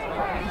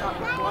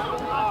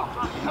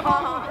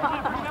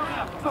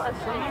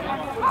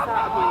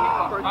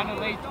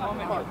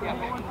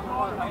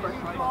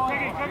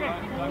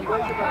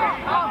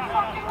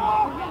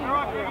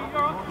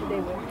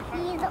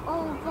 He's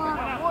over.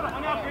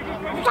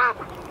 Stop!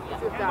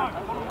 Sit down.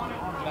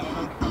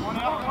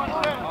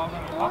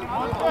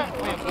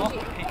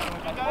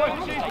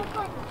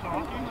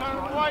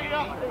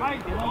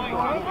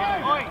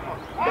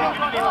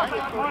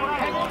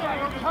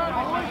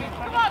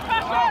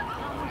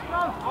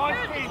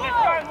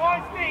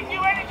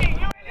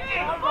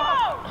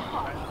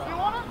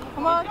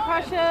 Come on,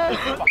 Precious.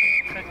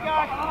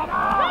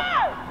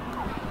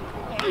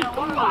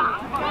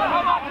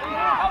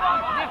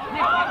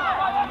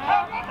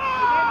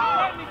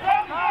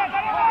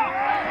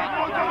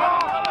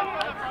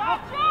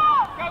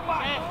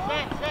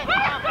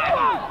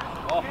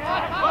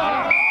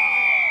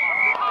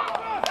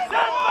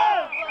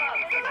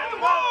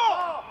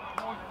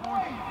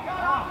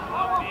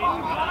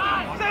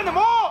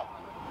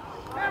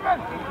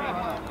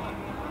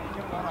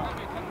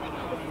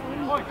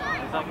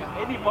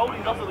 Any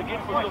bowling does it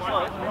again from your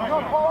side.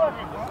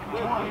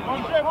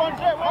 One set.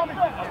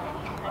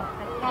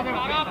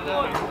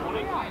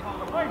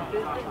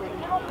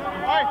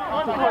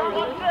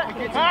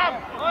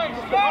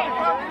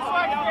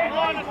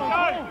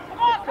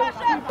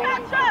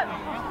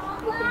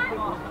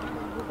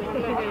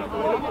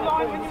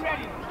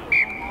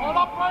 Hold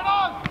up, right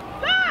on!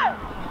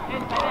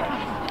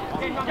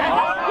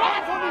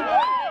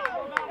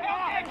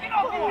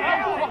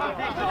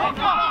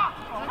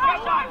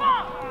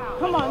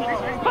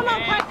 Come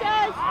on,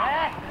 Precious!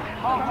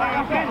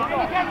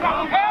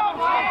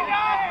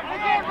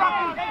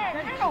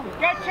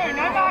 Get you,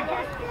 no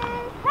Marcus!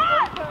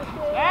 Run!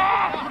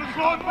 Yeah! Put it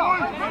on,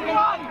 boys!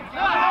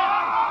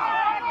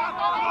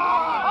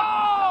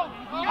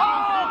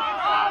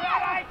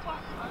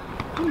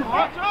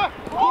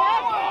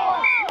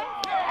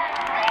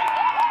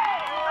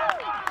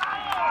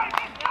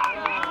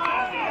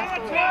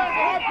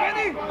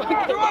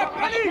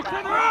 Penny!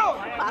 Turn around!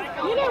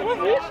 You know what?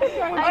 We should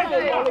learn how to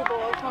play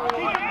volleyball.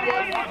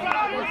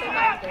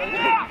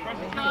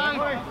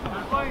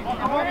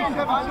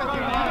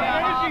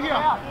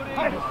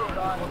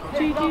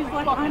 Gigi's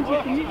like,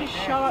 Auntie, can you just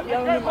shut up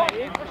yelling at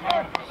me?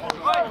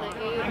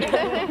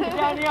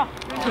 Down here!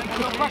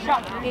 Push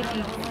up!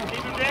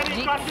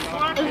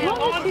 As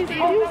long as she's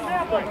used to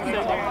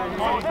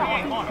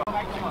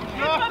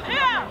Come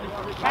here!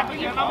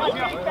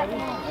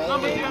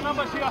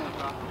 Numbers here!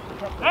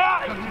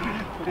 Yeah!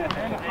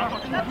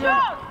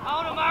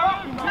 Hold him,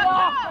 Aaron!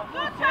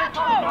 Good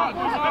tackle!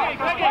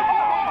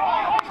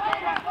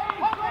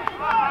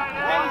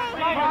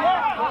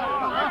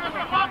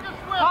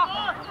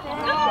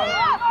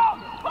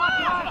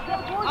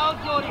 Hold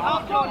Jordy,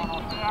 hold Jordy.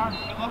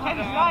 Okay,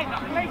 this way.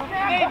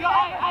 Steve, you're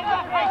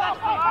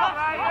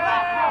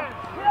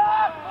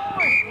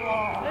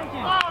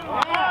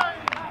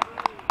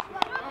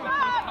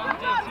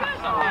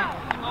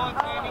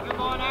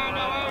Come on, Aaron,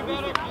 don't worry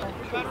about it.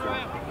 Cut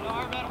around. Don't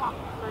worry about it.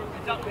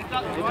 It's up, it's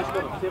up. They're just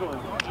going to settle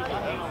him.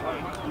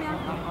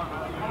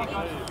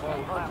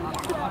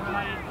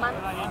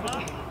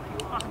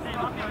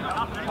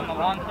 On the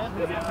line, Ted.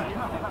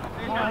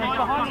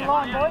 Behind the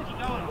line, boys.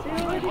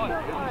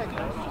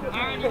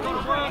 Aaron, you've got to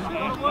work,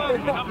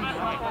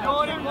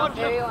 Jordan, watch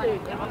it. Go.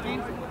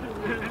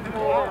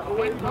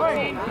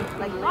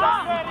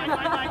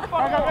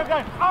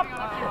 Up.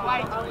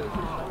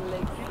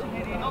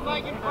 Not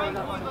making friends,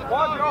 boys. Let's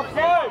go. You're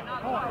offside.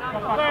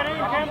 Square in,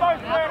 Cambo.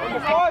 Square in.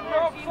 Offside,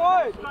 you're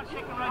offside.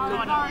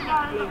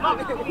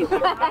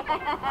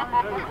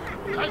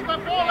 Take the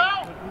ball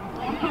out.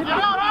 Get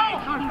out, out.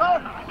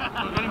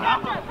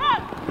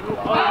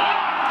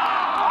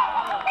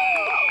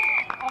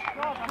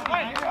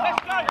 Wait,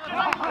 let's go.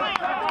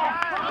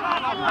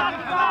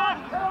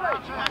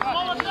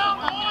 Slow it down,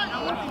 boys.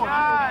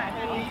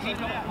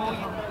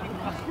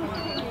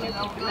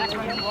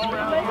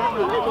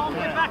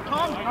 Get back,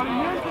 Tom.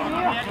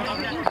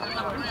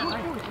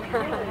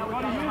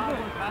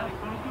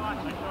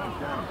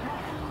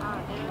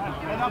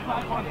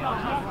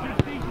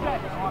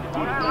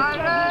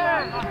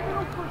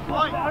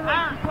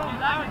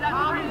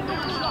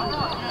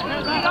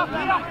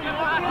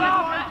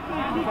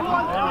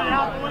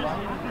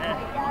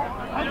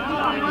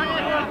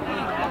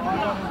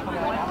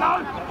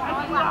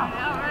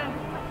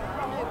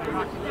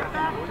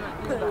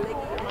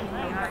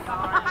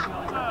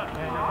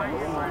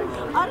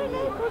 I don't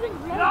know if it wasn't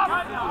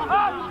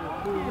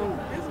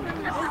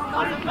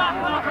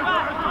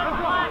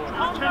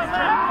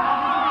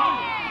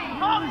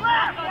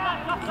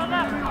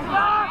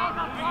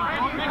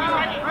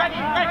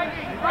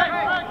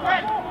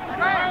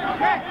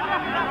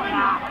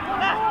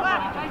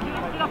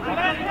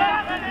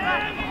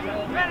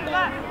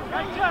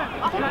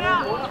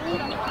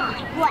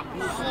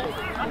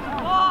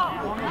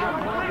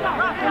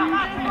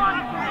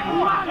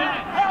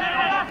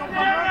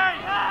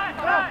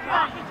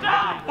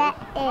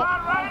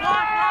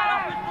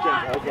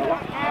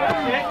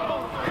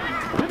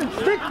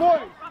Stick,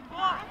 boys.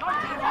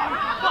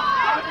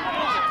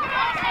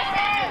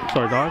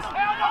 Sorry, guys.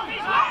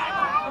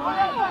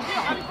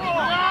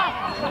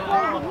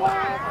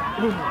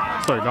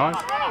 Sorry, guys.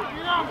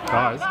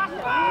 Guys.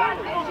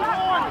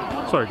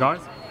 Sorry,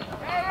 guys.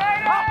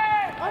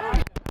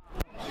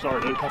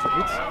 Sorry, dude. Couple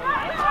hits.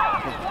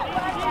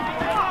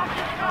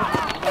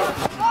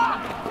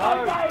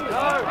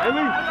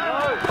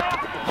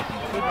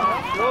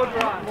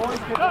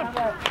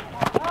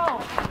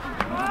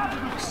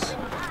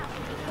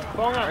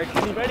 Bonga,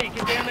 ready,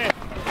 get down there.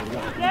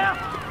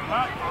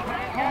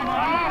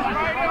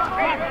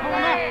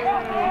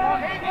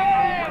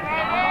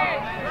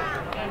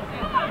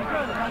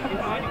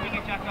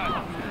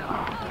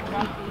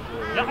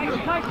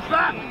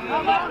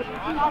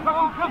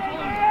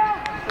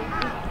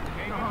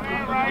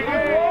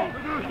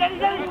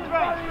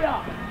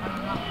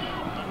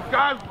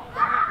 Go.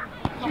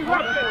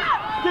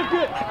 Stick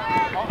it.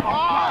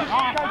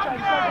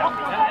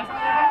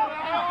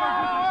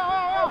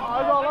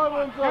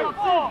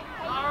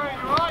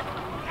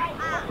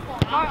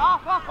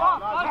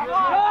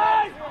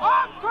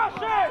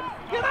 Crush it!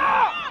 Get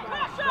up!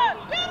 Crush it!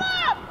 Get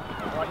up!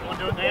 Right, you want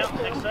to do it now?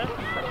 Next set?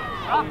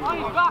 On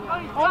his back, on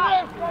his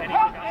back.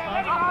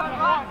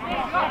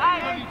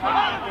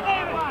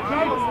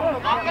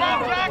 Knock it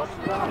out, Jack.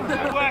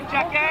 Good work,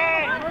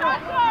 Jackie.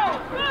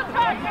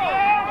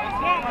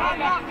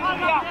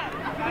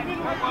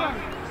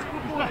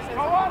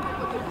 Go on!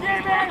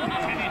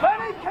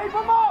 Benny, keep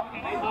him up!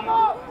 Keep him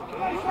up!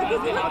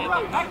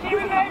 Back to you,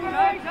 baby.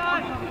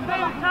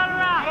 Turn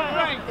around.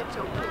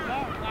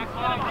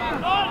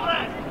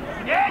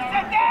 Yes,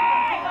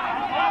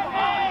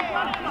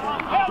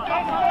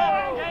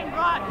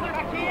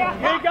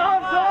 Here you go,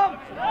 Tom!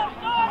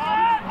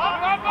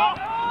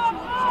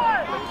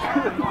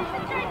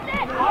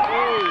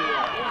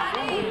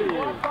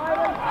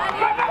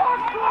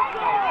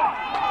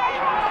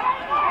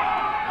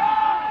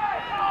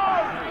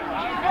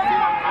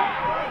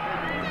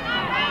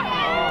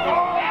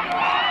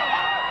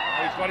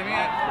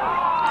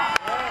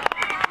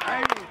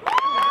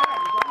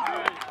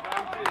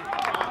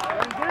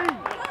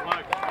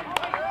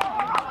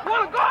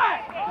 What a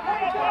guy!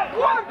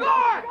 What a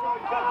guy!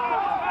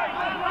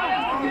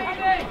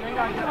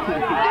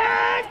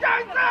 Yes,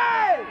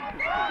 Josie!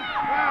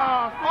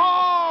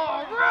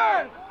 Oh,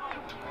 Red!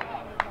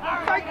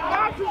 Take the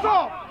glasses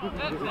off!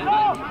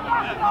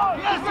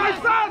 Yes, my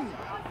son!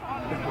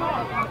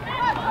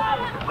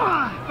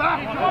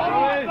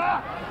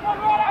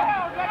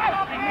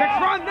 Next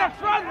run, let's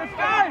go! Let's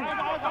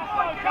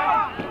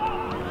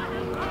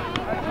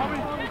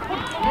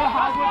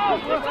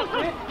go!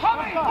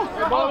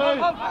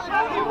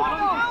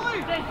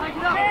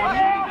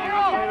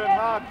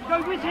 Go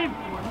with him.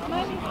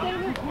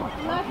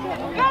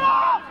 Get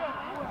up!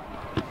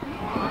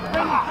 Let's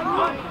go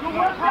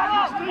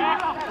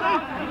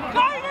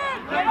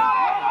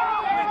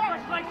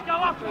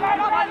up.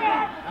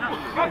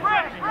 Go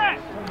press.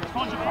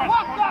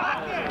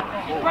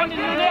 Brendan,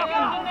 you're now.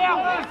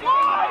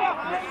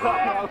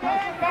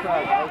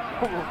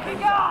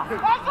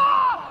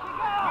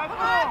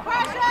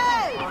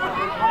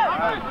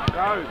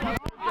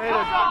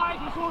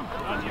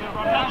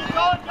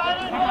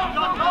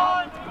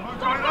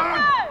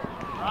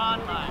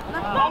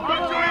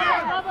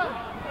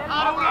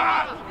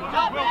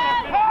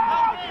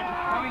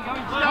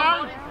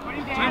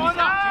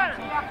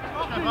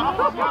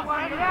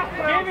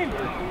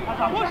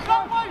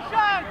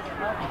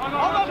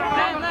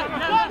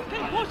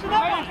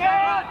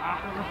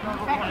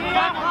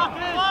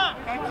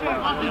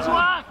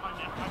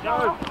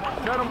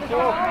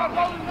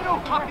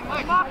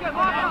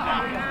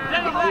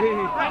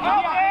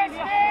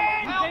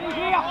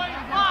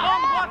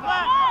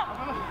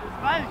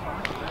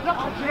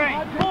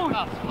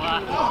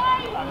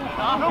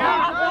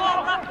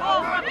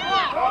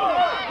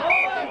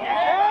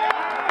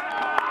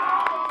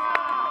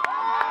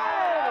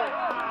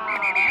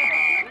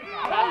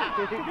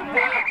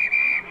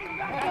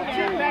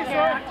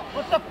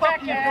 What the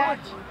fuck, man?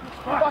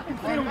 Fucking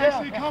settle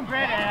down.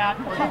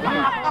 Come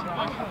out.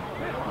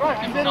 Right,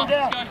 settle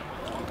down.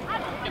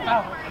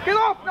 Get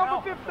off,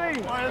 number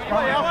 15.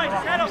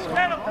 Settle.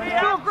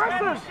 Still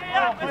aggressive.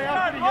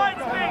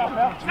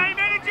 Same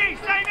energy.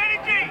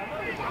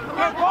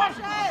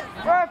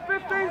 Right,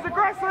 15's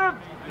aggressive.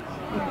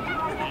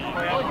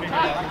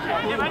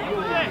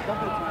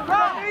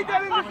 Right, need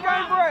that in this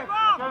game, Brett.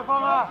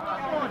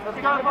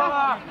 Let's go,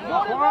 Bomber.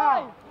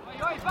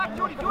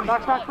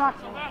 Back.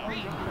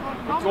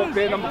 Talk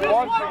there, number 5.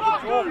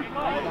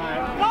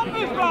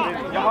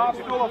 You're half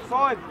still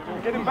offside.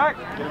 Get him back.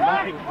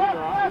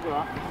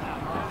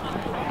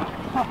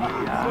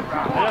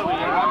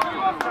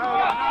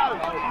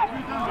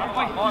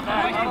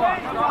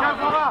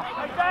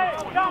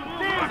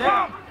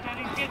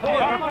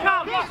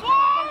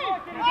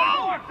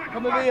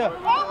 Come over here.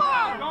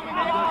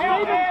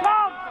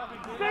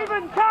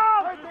 Stephen,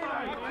 come!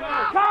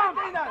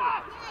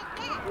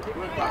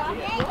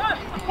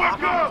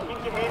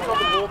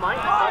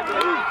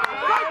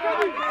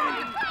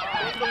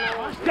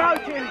 Go,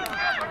 Kenny!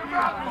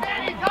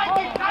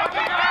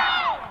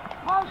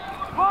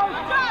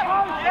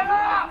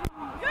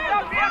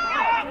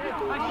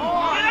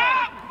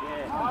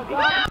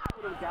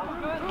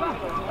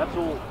 That's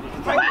all.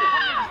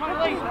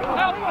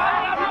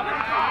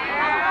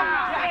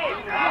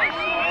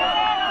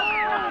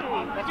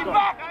 Get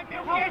back!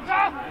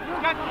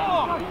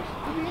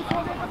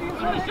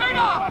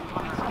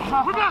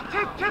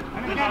 Tip!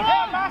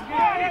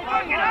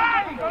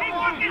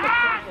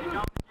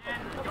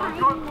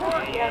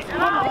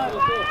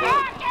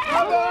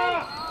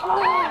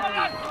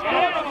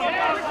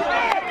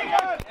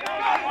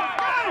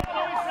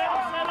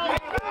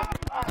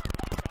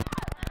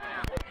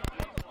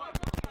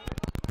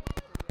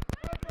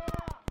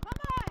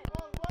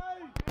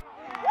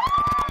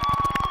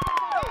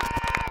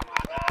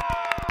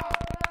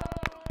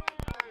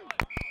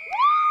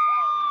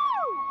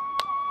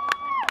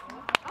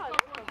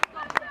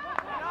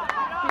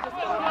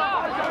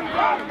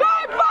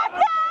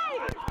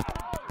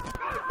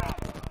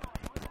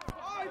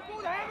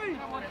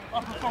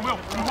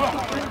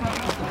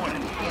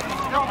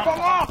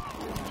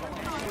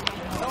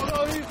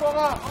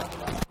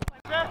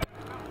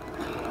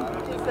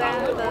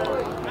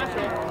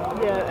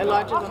 Yeah,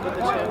 Elijah's under the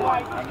chair.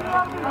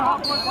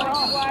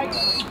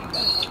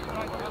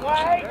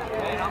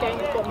 This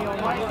game's got me on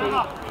my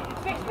feet.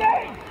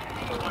 16!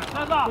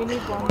 We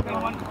need one.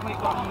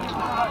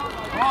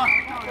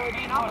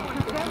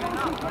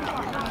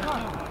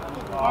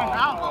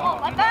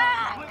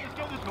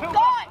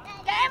 God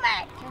damn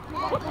it!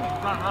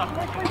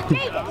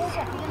 Jesus!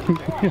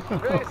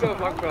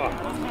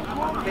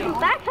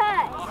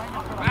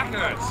 Back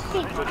hurts!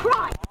 Jesus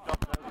Christ!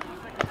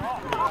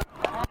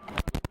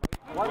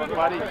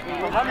 Buddy. Good.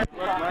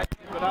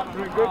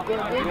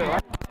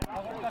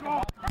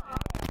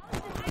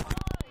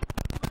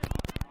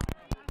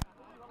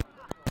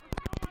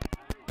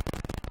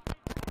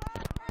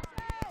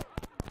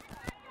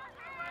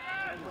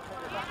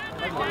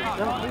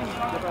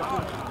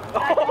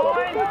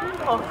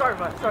 Oh, sorry,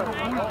 mate. Sorry.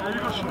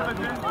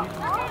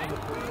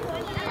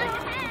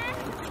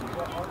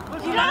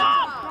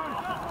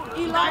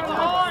 Elijah,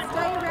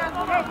 stay around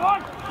the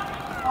line.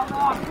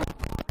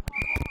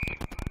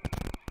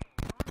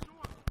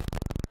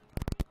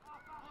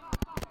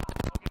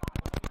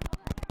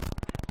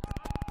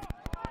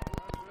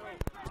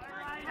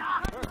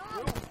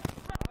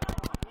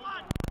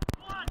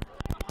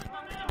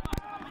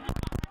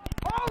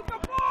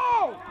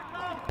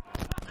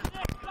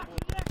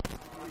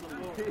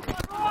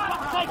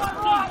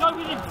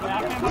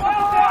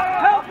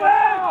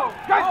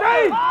 Go,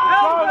 Steve!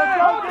 Go, let's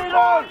go,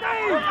 Dino!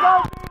 Let's go,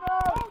 Dino!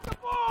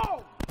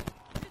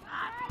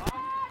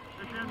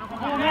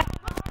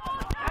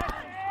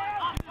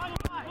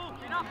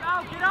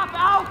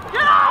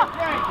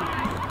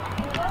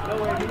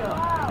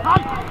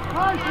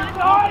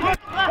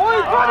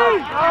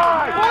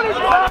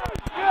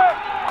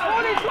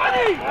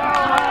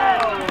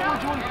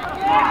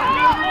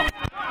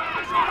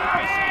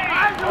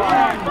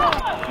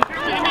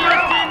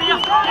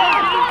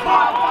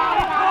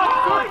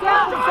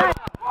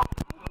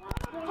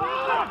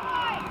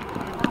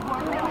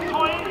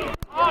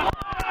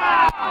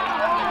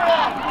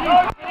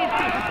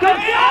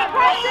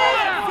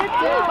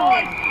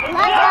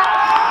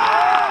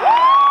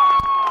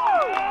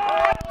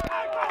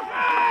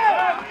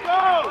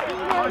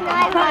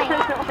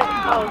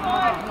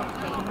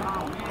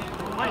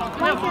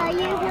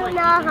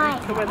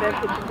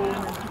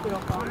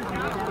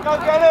 Go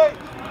get it!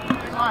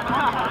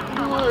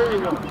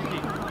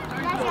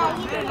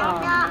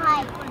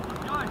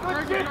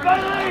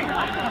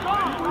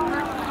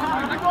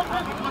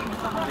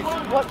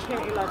 Watch him,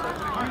 he likes it.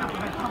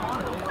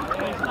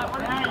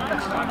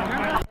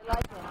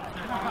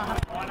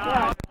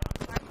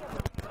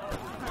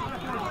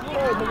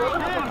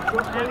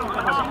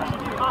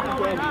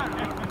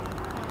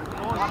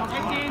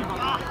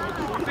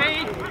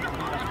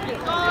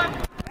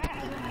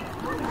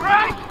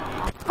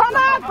 Come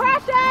on,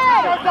 crash it!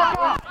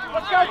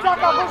 Let's go,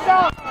 Tucker, push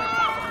down!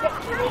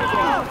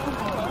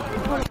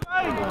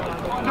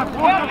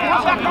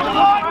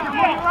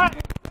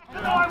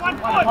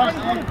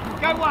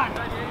 Go one!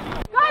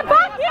 Go,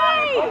 Bucky!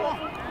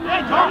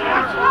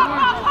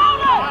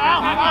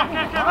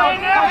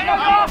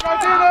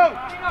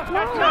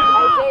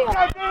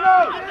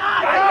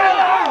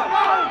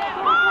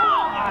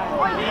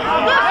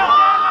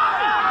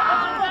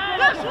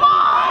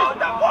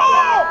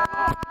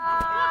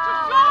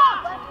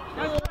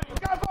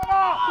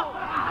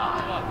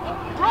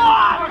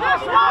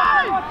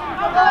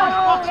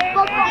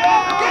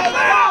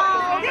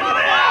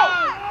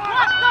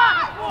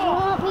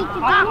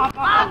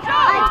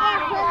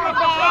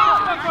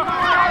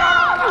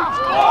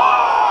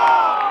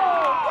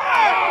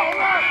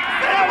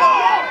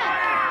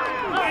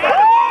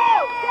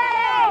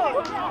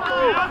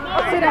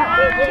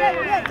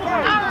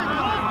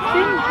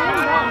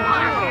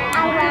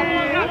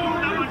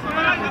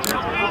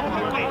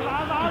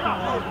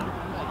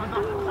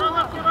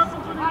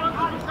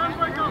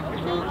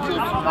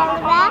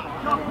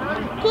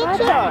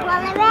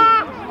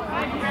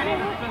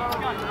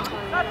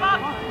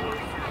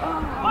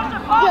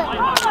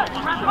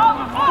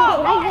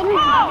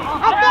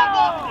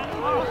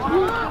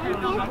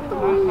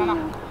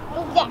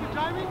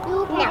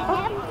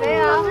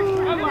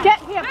 Get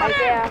here, Isaiah. Come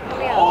here.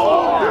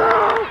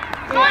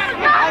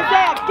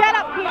 Isaiah, get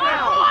up here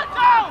now.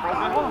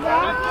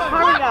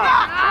 Hurry up.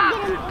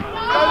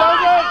 Go,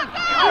 Logan!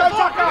 Go,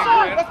 Tucker!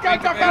 Let's go,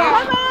 Tucker!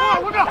 Come on!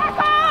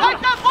 Take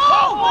that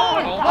ball!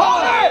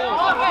 Hold it!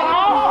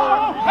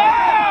 Get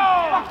up!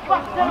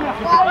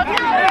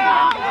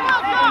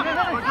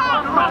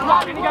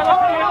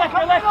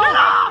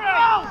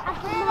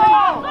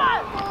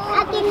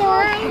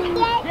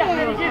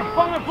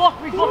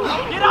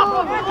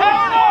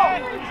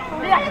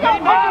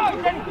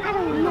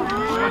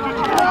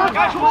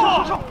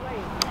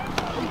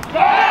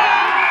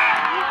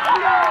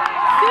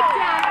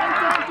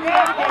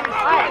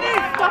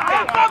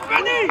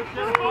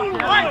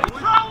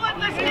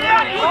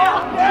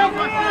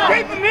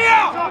 Keep him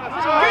here!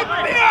 Keep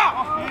him here!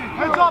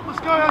 Heads up, let's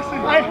go, Essie.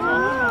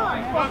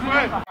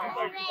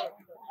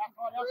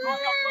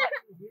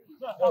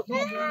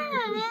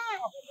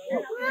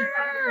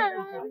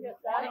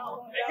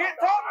 Get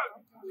Tommy!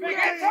 Big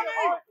hit, Tommy!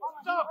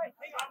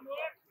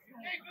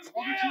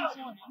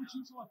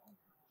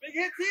 Big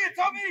hits here,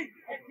 Tommy!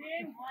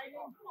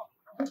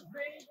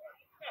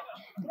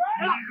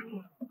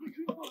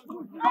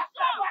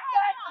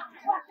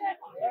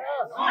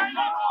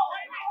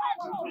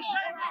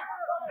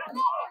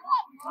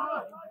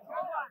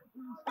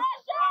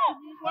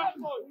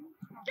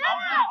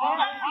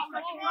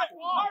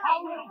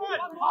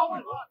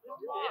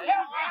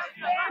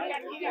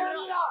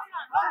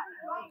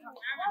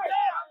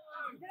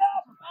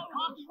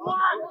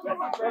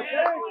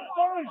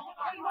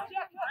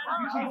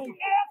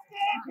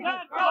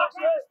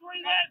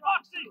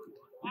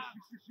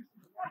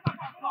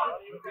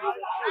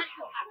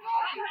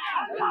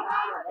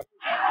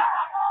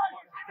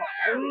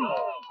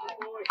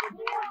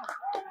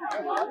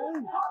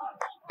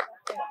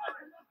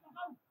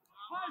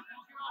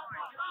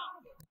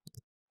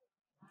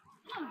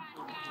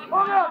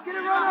 Hold up, get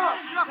a run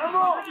up! Come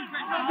on!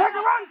 Take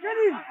a run,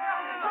 Kenny!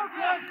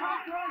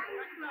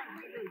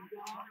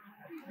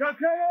 Go,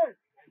 Kenny!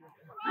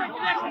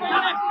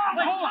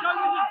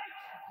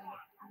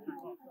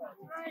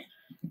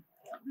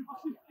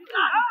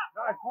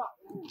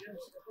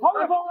 Hold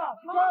the ball up!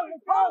 Go,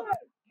 go!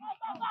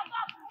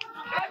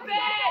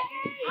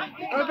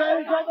 Go,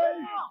 baby, go,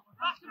 baby!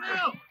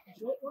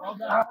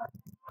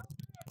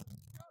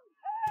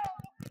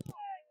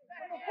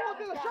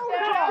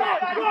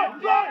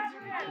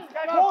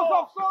 Ball's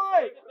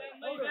offside!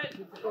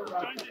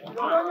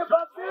 Go on your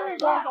butt,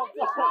 ball's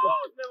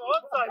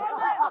offside!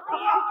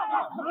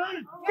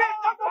 Get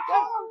up the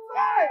ball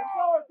onside!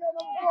 Get up the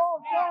ball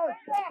onside!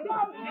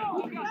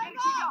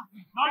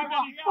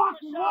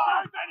 Fucking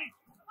right.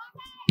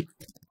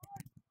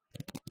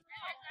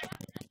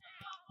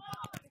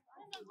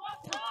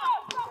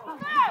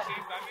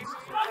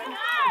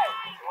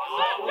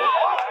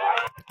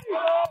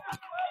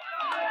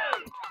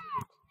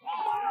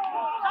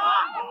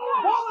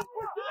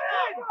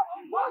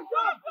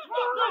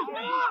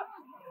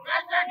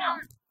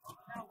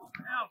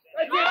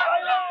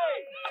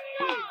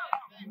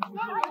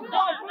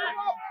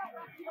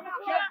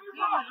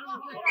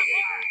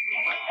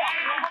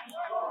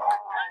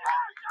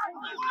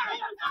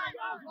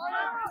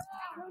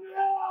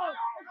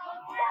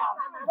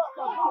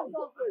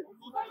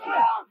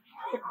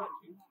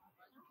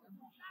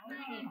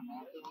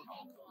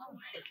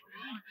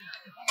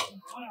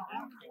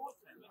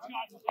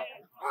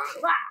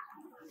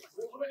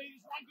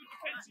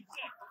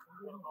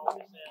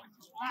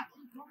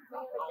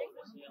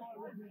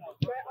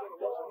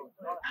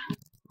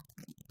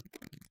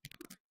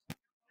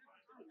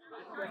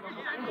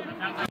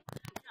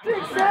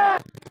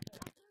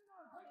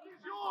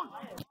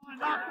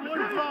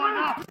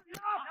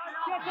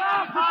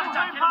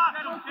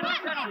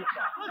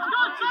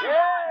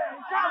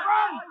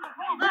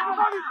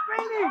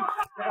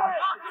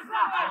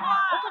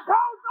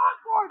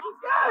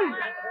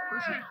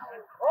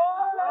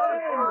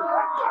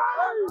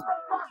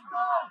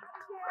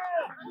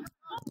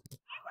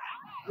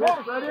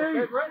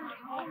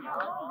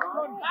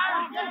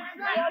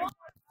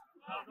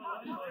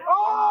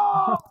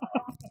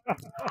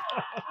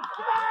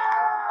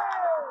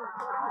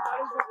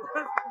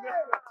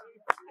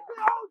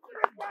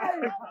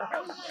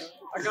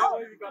 I can't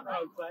believe you got that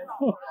outside.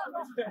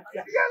 Get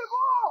the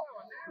ball!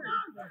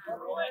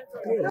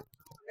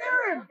 Near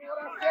him!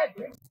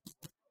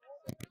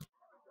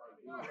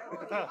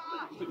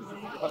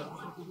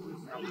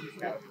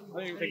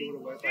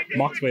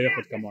 Max for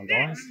effort, come on,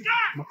 guys.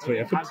 Max for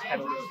effort.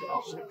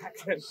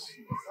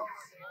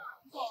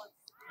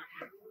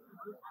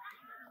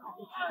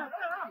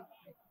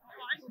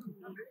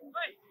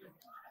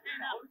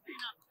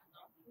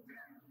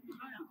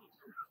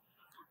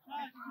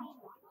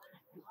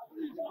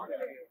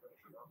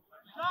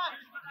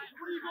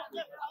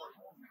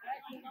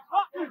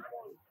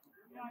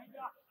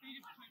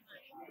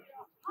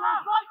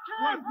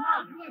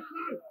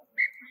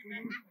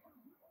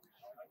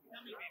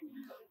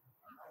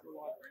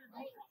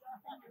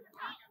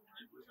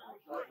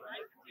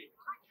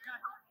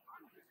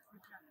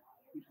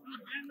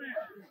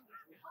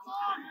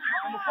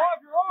 Number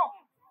 5, you're off!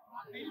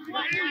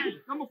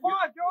 Number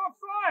 5, you're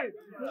offside!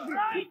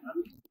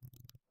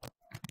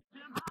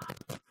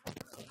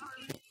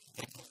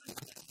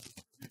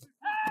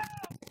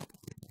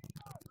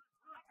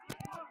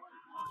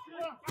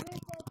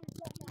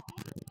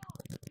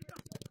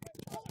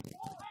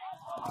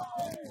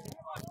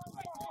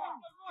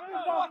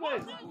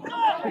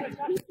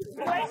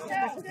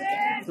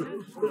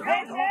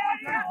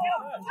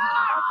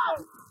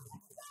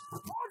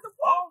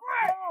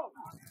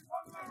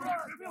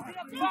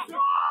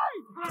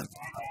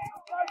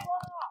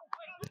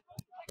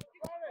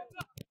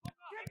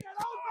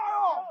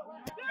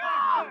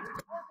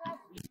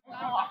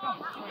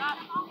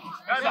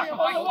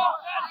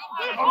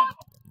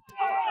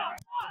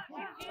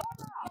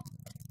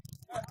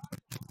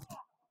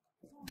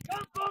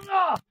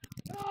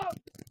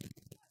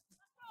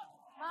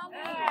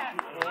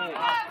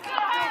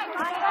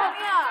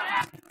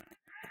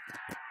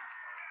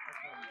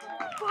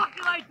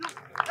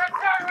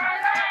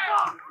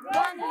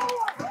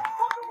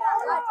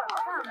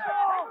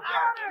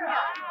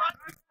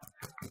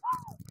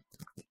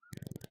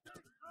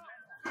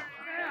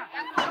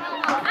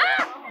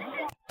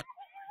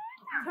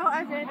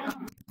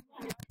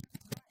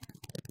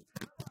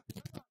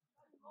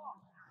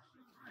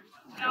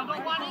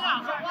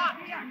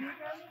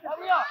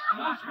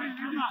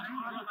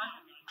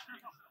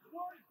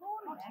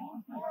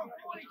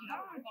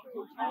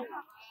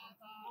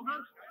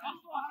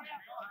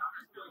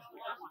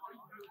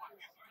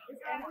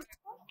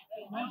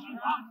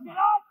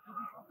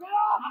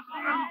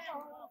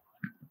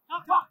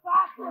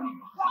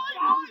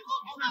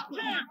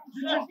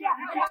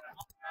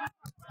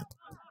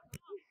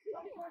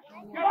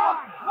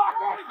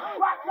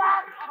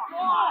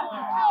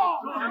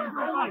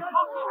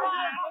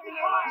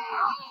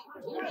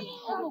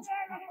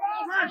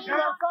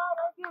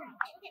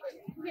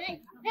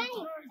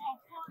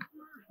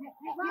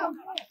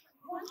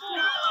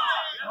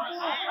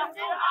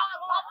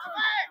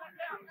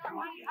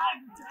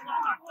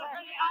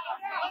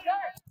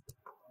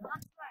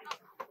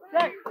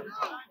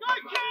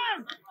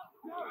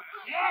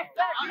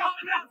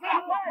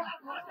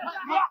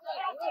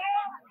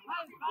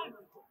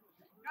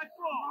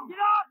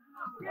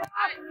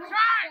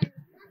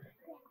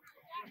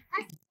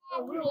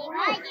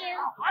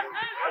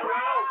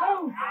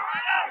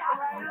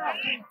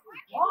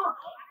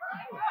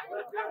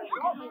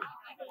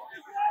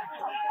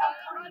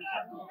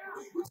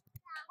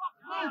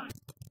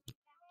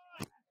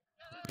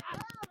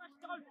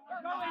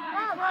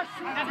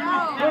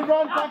 Good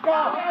run,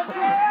 Tucker!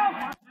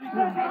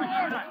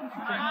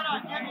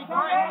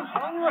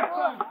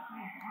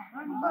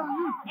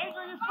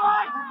 Adrian is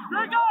fine.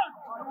 There he goes.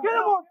 Get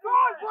him on.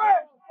 Drive,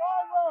 Brett.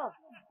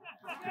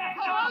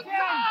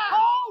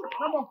 Hold.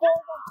 Number 4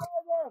 on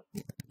fire.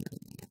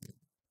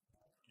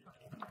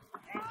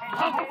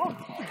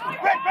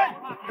 Brett.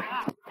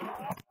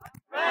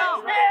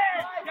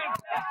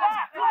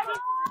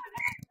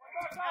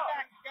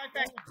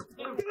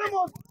 Get him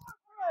on.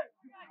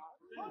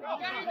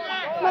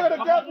 Look at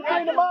the gap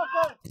between the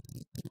markers.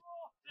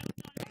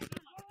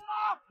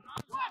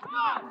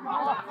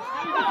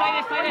 Stay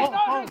there.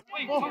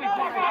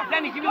 Wait,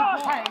 Danny, give me the ball.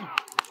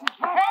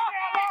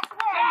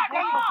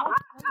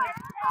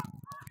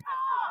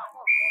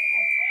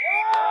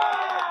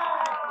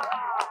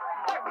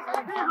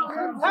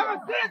 Have a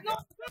sit!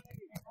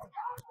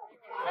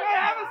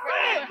 Have a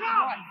sit!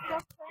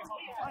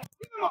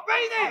 Give him a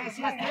beating!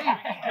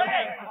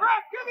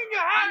 Ref, give him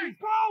your hand, he's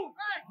cold!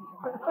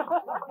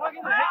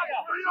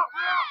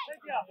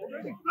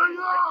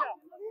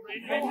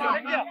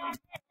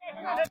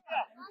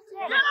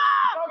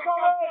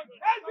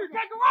 Andrew,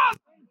 take a run!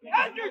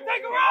 Andrew,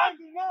 take a run!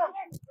 Get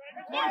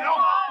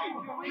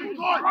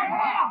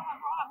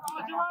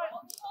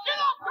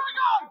up, hang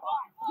on!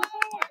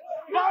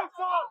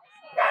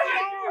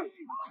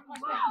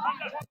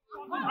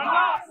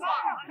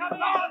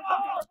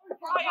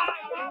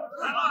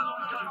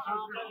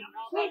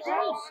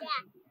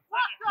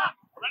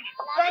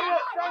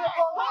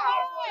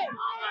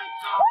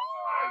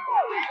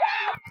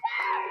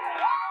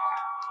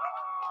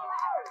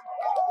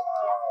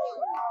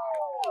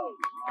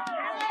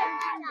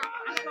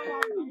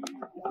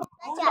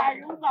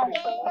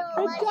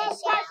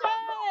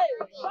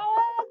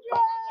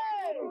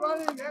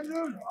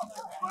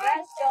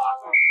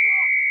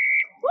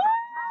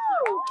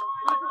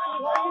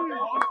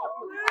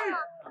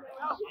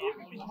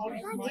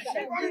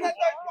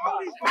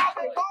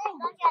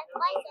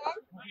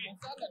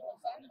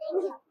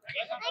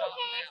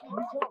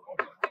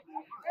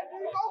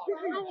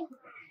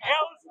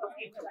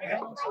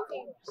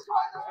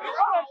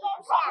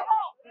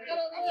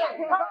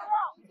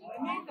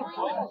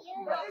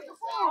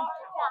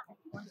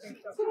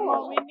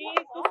 We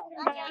need this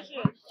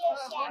compassion.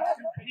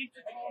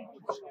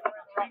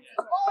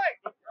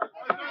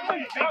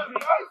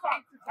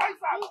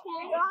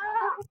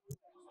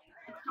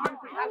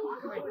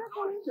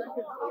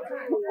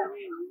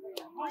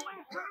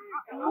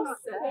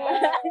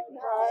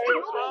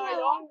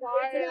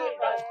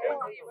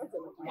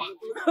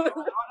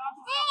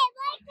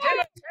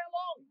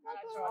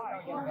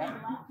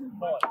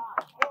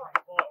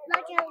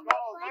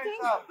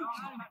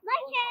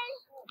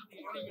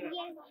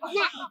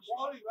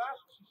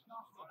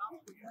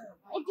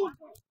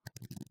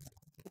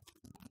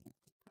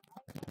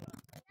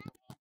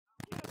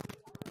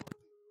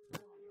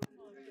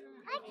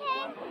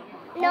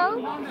 No,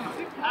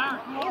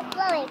 you're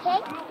blowing, okay?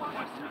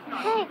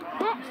 Hey,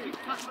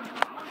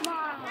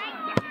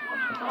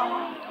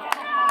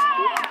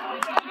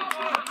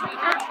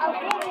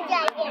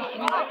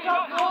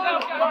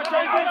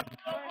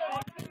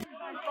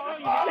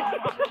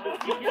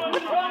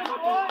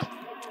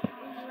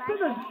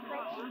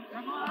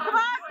 Come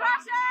on,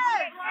 crush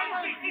it!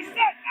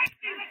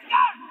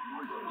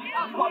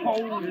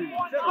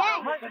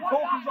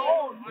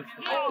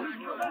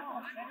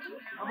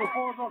 Number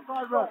 4 is on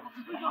side, bro.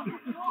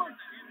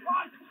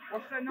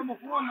 What's that number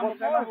 4?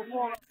 Number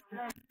 4.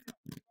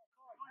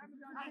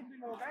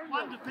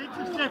 One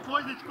defensive step,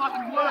 boys, it's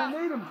fucking work. I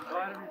need him.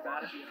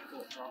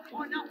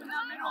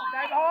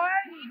 Stay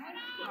behind.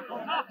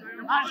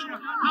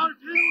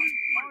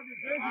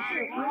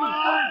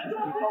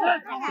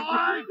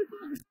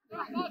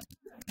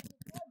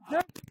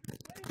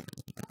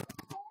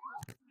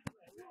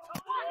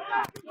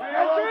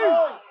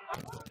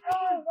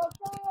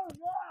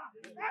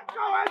 Let's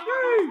go,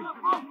 Andrew!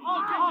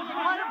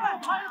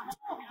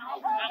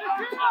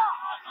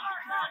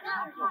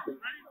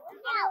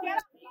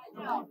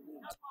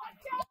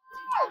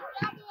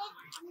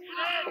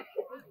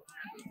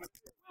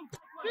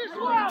 This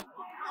one!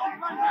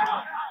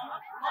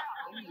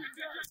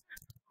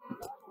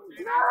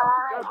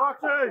 Go,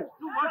 Boxy!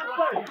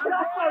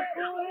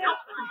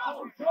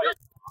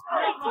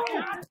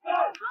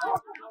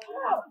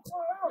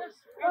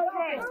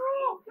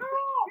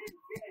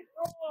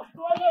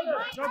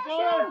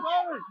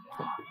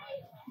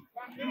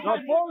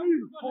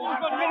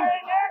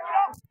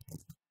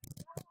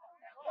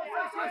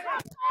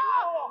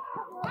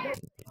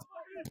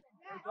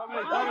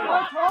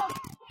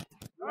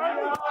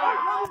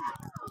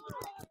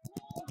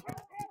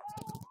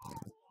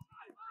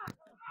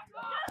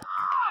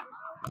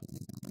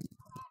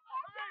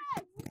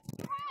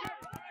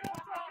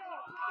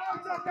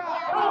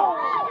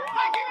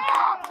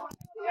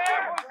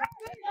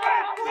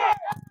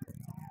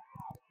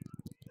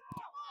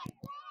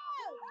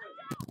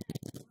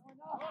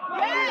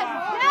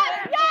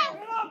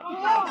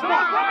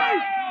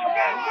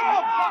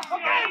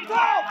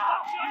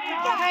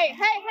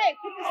 Hey,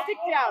 put the stick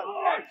down. No,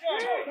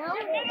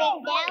 stick down.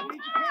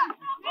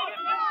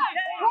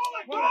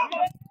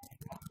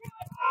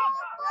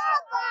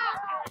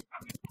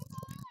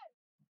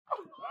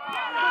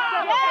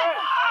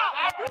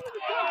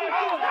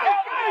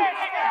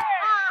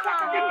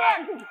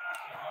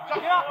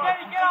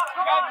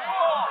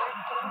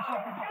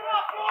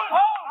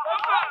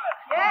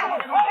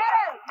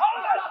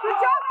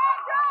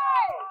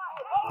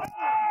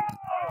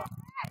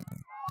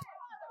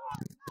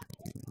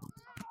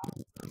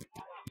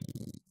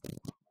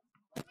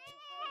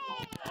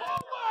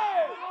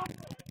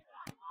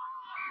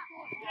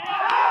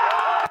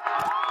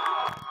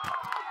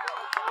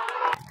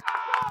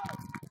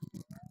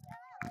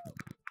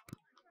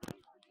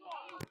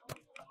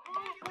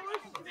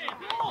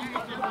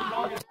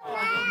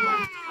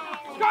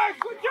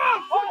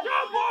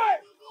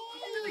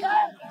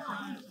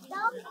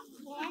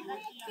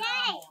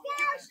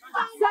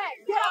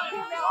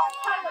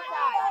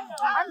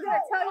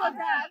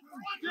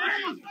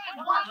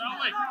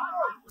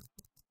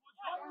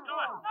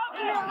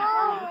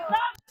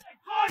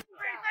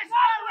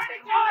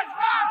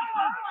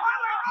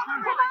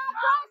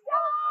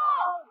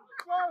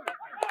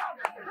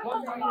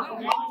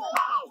 Sorry.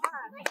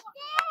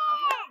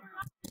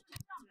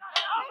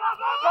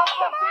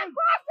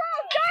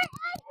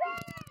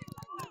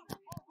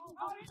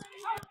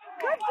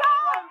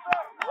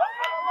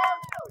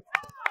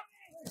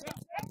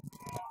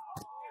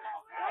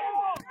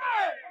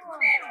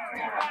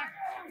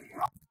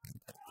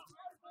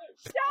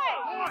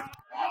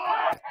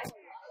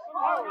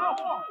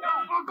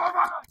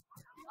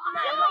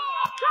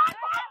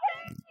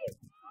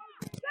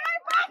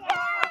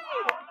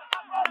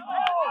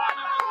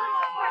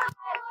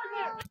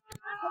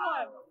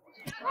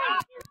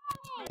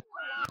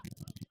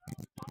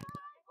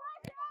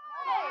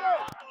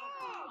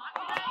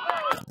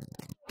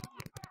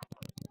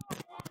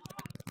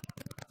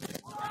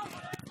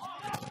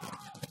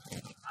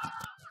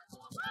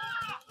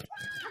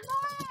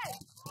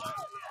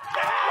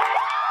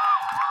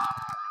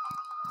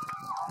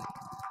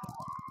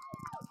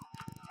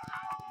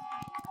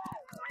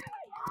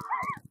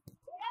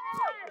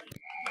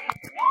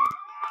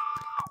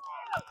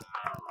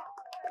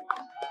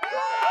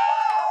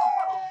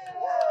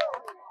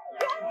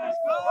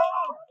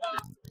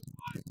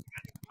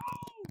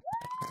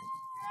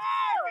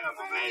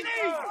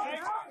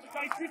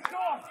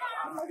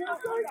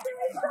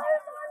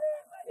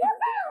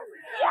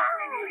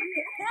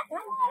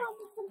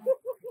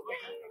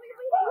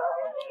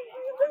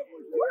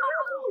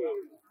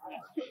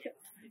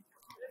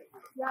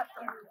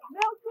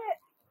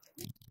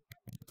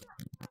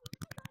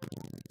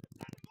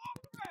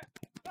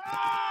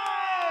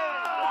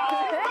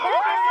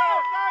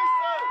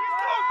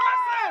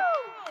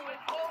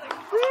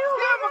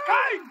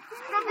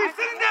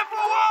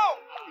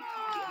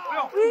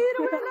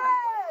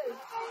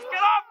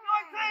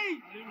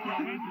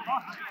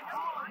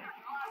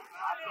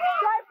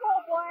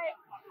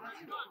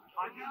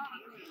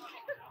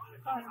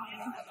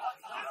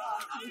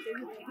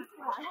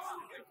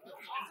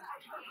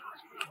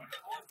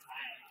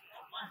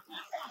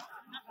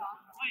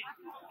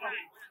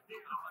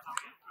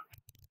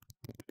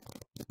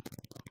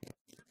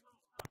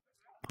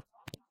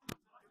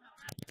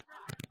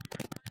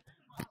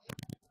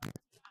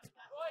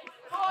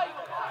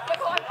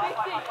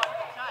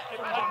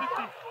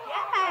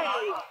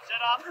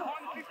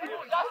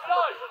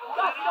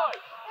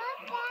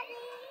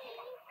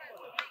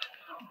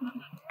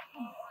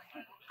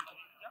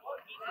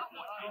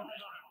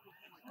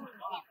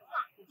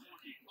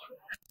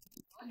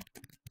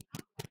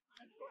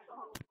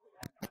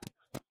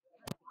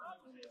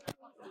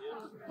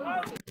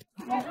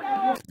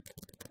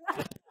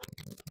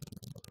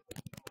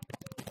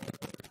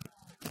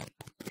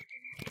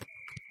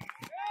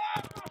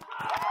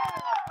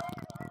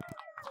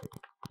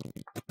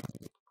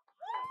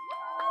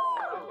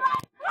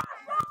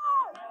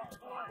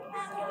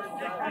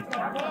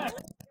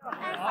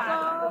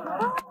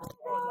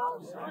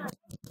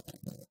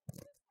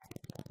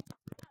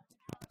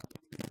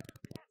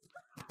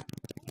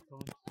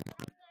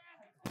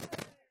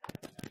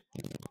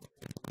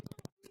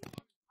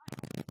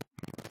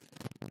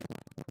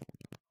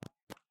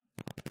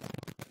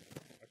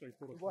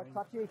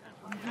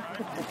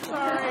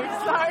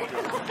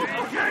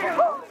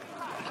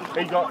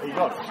 He got it.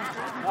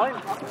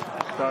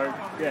 So,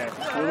 yeah,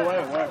 all the way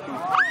it works.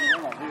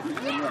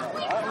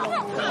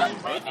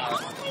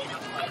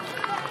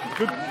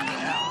 Good.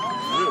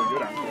 Really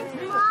good,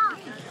 actually.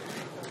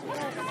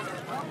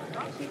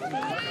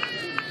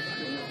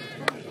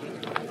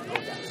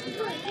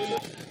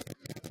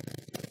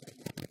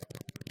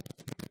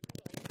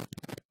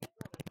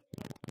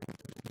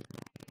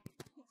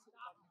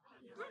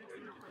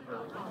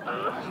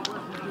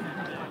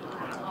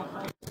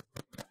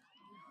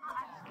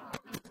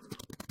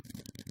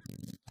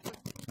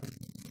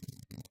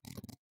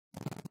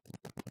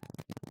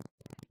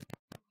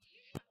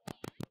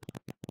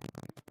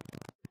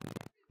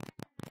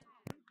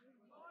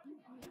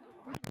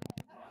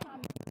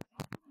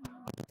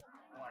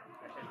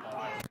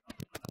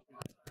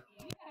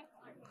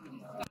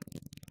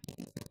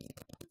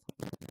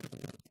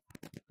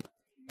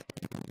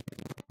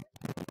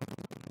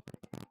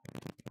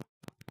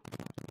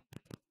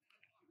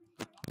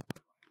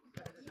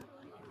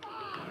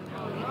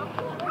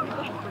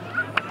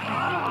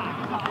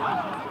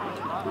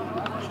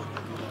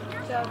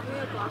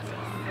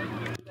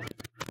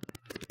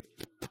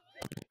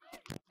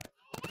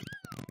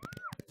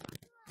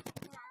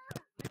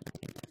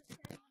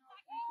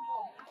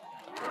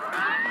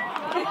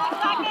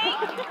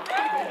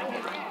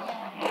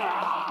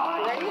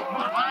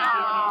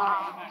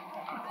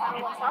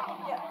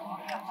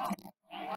 Ready?